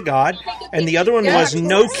appealing to God. And the other one was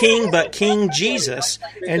no king but King Jesus.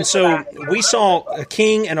 And so we saw a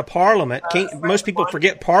king and a parliament. Most people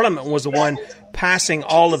forget Parliament was the one passing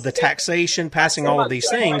all of the taxation, passing all of these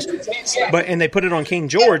things. And they put it on King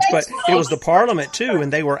George, but it was the Parliament too,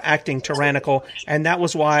 and they were acting tyrannical. And that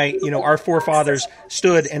was why, our forefathers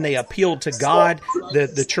stood and they appealed to God.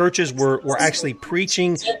 The churches were actually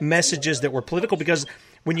preaching messages that were political, because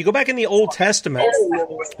when you go back in the Old Testament,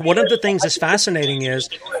 one of the things that's fascinating is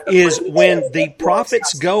when the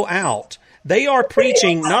prophets go out, they are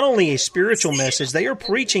preaching not only a spiritual message, they are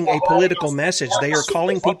preaching a political message. They are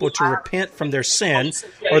calling people to repent from their sin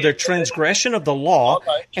or their transgression of the law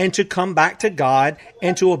and to come back to God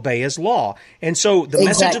and to obey His law. And so the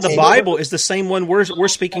message of the Bible is the same one we're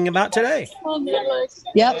speaking about today.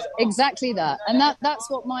 Yep, exactly that. And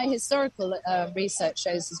that's what my historical research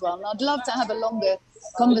shows as well. And I'd love to have a longer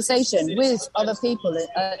conversation with other people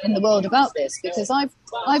in the world about this, because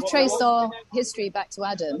I've traced our history back to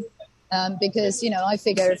Adam, because I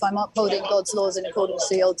figure if I'm upholding God's laws in accordance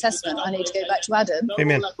to the Old Testament, I need to go back to Adam.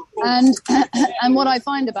 Amen. And what I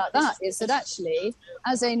find about that is that actually,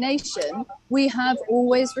 as a nation, we have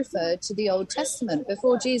always referred to the Old Testament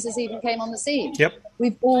before Jesus even came on the scene. Yep.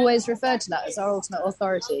 We've always referred to that as our ultimate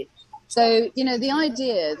authority. So the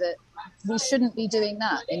idea that we shouldn't be doing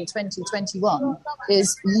that in 2021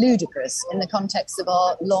 is ludicrous in the context of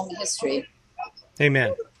our long history.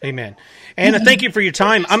 Amen. Amen. Anna, thank you for your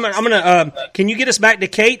time. I'm gonna. Can you get us back to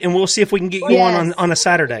Kate, and we'll see if we can get you on a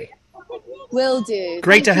Saturday. Will do.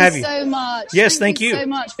 Great to have you. Thank you so much. Yes, thank you so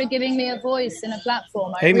much for giving me a voice and a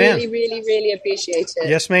platform. I Amen. really, really, really appreciate it.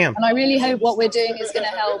 Yes, ma'am. And I really hope what we're doing is going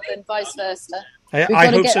to help, and vice versa. I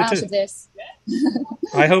hope so out too. Of this.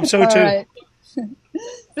 I hope so too. Right.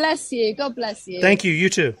 Bless you. God bless you. Thank you. You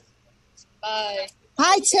too. Bye.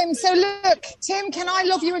 Hi, Tim. So look, Tim, can I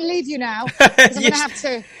love you and leave you now? 'Cause I'm going to have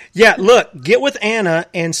to. Yeah, look, get with Anna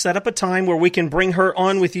and set up a time where we can bring her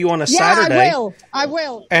on with you on a Saturday. I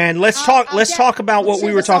will. And let's talk about what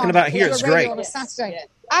we were talking about here. It's great. On a Saturday.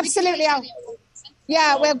 Absolutely.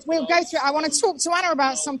 We'll go through it. I want to talk to Anna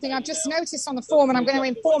about something I've just noticed on the form, and I'm going to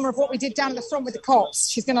inform her of what we did down at the front with the cops.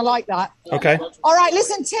 She's going to like that. Okay. All right,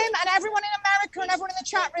 listen, Tim, and everyone in America and everyone in the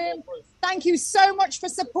chat room, thank you so much for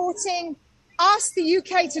supporting us, the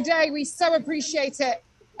UK, today. We so appreciate it.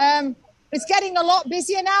 It's getting a lot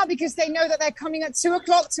busier now because they know that they're coming at 2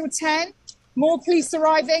 o'clock till 10. More police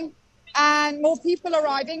arriving and more people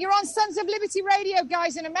arriving. You're on Sons of Liberty Radio,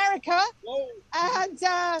 guys, in America.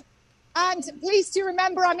 And please do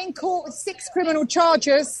remember I'm in court with 6 criminal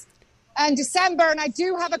charges in December, and I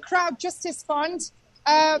do have a crowd justice fund.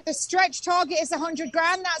 The stretch target is $100,000.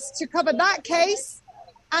 That's to cover that case.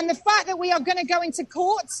 And the fact that we are going to go into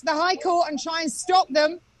court, the High Court, and try and stop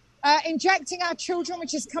them injecting our children,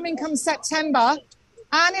 which is coming come September.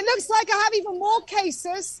 And it looks like I have even more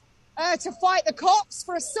cases to fight the cops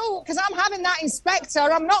for assault, because I'm having that inspector.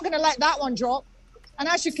 I'm not going to let that one drop. And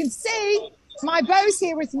as you can see, my beau's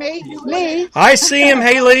here with me, Lee. I see him,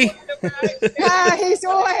 hey, Lee. He's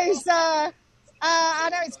always, I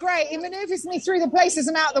know, it's great. He maneuvers me through the places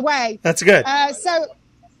and out the way. That's good.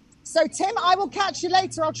 So, Tim, I will catch you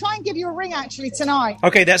later. I'll try and give you a ring, actually, tonight.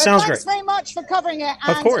 Okay, that sounds great. Thanks very much for covering it.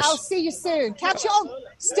 And of course. I'll see you soon. Catch you on.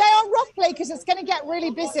 Stay on roughly, because it's going to get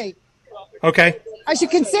really busy. Okay. As you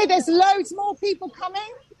can see, there's loads more people coming.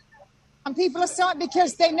 And people are starting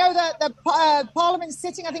because they know that the Parliament's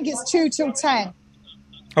sitting, I think it's 2 till 10.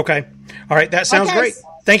 Okay. All right, that sounds great.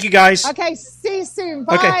 Thank you, guys. Okay, see you. you soon.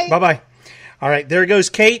 Bye. Okay, bye-bye. All right, there goes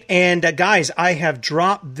Kate. And guys, I have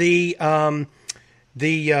dropped the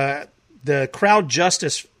Crowd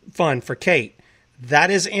Justice Fund for Kate.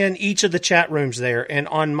 That is in each of the chat rooms there and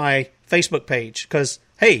on my Facebook page. Because,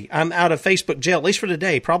 hey, I'm out of Facebook jail, at least for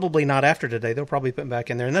today. Probably not after today. They'll probably put me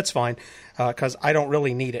back in there, and that's fine because I don't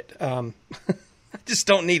really need it. I just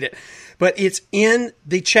don't need it. But it's in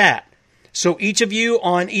the chat. So each of you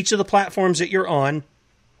on each of the platforms that you're on,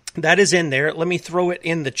 that is in there. Let me throw it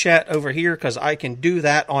in the chat over here because I can do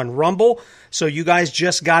that on Rumble. So you guys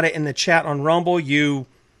just got it in the chat on Rumble. You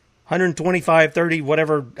 125, 30,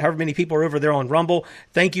 whatever, however many people are over there on Rumble.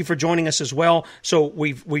 Thank you for joining us as well. So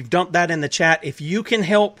we've dumped that in the chat. If you can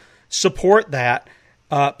help support that,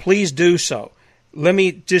 please do so. Let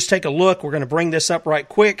me just take a look. We're going to bring this up right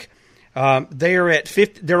quick.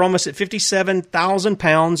 They're almost at 57,000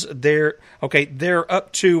 pounds. They're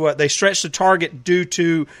up to, they stretched the target due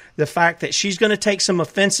to the fact that she's going to take some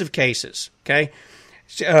offensive cases. Okay.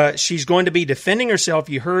 She's going to be defending herself.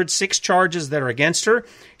 You heard 6 charges that are against her.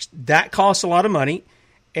 That costs a lot of money.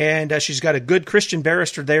 And she's got a good Christian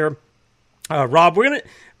barrister there. Rob,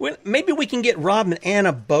 maybe we can get Rob and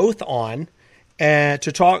Anna both on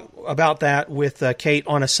to talk about that with Kate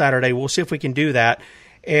on a Saturday. We'll see if we can do that.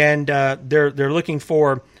 And they're looking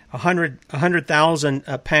for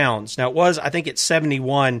 100,000 pounds. Now, I think it's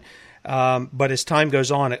 71, but as time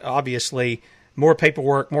goes on, obviously, more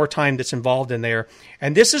paperwork, more time that's involved in there.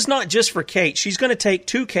 And this is not just for Kate. She's going to take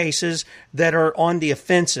 2 cases that are on the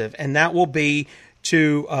offensive, and that will be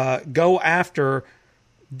to go after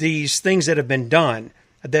these things that have been done,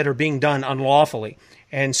 that are being done unlawfully.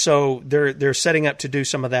 And so they're setting up to do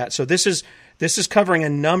some of that. So this is covering a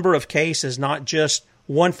number of cases, not just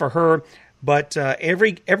one for her, but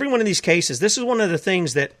every one of these cases. This is one of the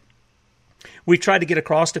things that we've tried to get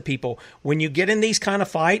across to people. When you get in these kind of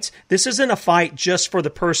fights, this isn't a fight just for the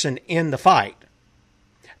person in the fight.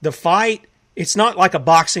 The fight, it's not like a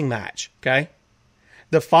boxing match, okay?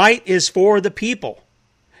 The fight is for the people.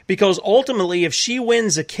 Because ultimately, if she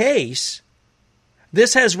wins a case,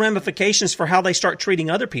 this has ramifications for how they start treating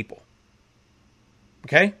other people.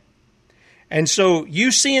 Okay? And so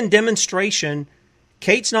you see in demonstration,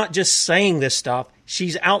 Kate's not just saying this stuff,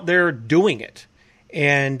 she's out there doing it.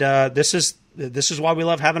 And this is why we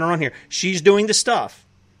love having her on here. She's doing the stuff.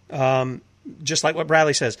 Just like what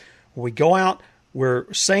Bradley says. We go out,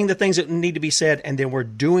 we're saying the things that need to be said, and then we're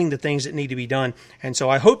doing the things that need to be done. And so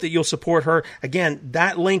I hope that you'll support her. Again,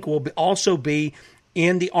 that link will also be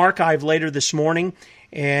in the archive later this morning.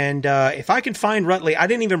 And if I can find Rutley, I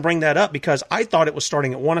didn't even bring that up because I thought it was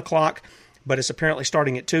starting at 1 o'clock, but it's apparently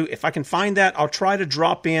starting at 2. If I can find that, I'll try to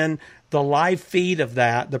drop in the live feed of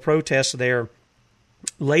that, the protest there,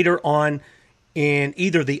 later on in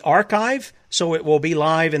either the archive, so it will be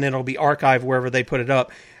live and then it'll be archived wherever they put it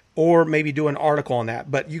up, or maybe do an article on that.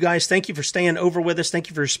 But you guys, thank you for staying over with us. Thank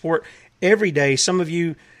you for your support every day. Some of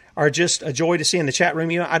you are just a joy to see in the chat room.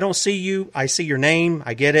 You know, I don't see you. I see your name.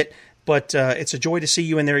 I get it. But it's a joy to see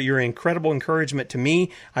you in there. You're an incredible encouragement to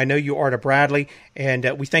me. I know you are to Bradley.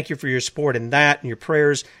 And we thank you for your support in that and your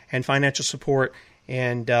prayers and financial support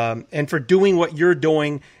and for doing what you're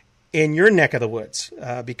doing in your neck of the woods,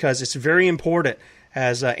 because it's very important.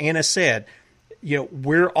 As Anna said, you know,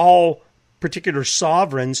 we're all particular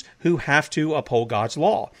sovereigns who have to uphold God's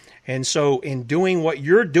law. And so in doing what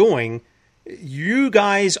you're doing, you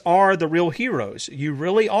guys are the real heroes. You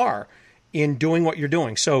really are in doing what you're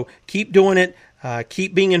doing. So keep doing it,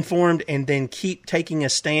 keep being informed, and then keep taking a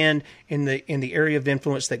stand in the area of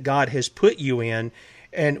influence that God has put you in.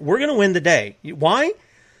 And we're going to win the day. Why?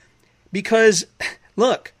 Because,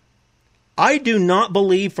 look, I do not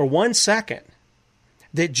believe for 1 second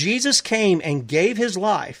that Jesus came and gave his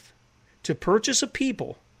life to purchase a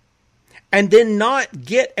people and then not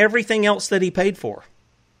get everything else that he paid for.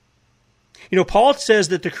 You know, Paul says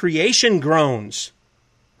that the creation groans,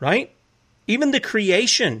 right? Even the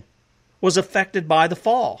creation was affected by the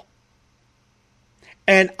fall.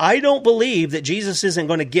 And I don't believe that Jesus isn't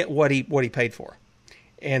going to get what he paid for.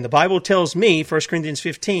 And the Bible tells me, 1 Corinthians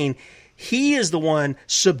 15, he is the one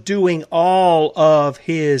subduing all of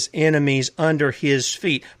his enemies under his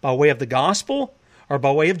feet by way of the gospel or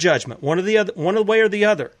by way of judgment, one way or the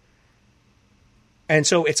other. And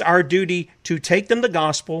so it's our duty to take them the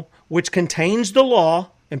gospel, which contains the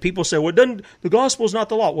law. And people say, well, the gospel is not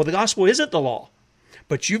the law. Well, the gospel isn't the law.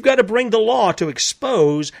 But you've got to bring the law to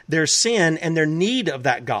expose their sin and their need of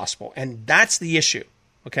that gospel. And that's the issue.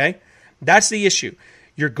 Okay? That's the issue.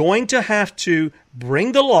 You're going to have to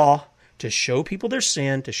bring the law to show people their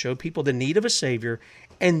sin, to show people the need of a Savior,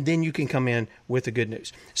 and then you can come in with the good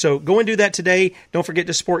news. So go and do that today. Don't forget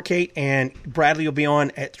to support Kate, and Bradley will be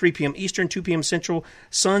on at 3 p.m. Eastern, 2 p.m. Central,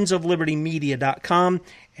 sonsoflibertymedia.com,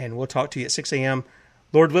 and we'll talk to you at 6 a.m.,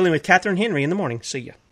 Lord willing, with Catherine Henry in the morning. See ya.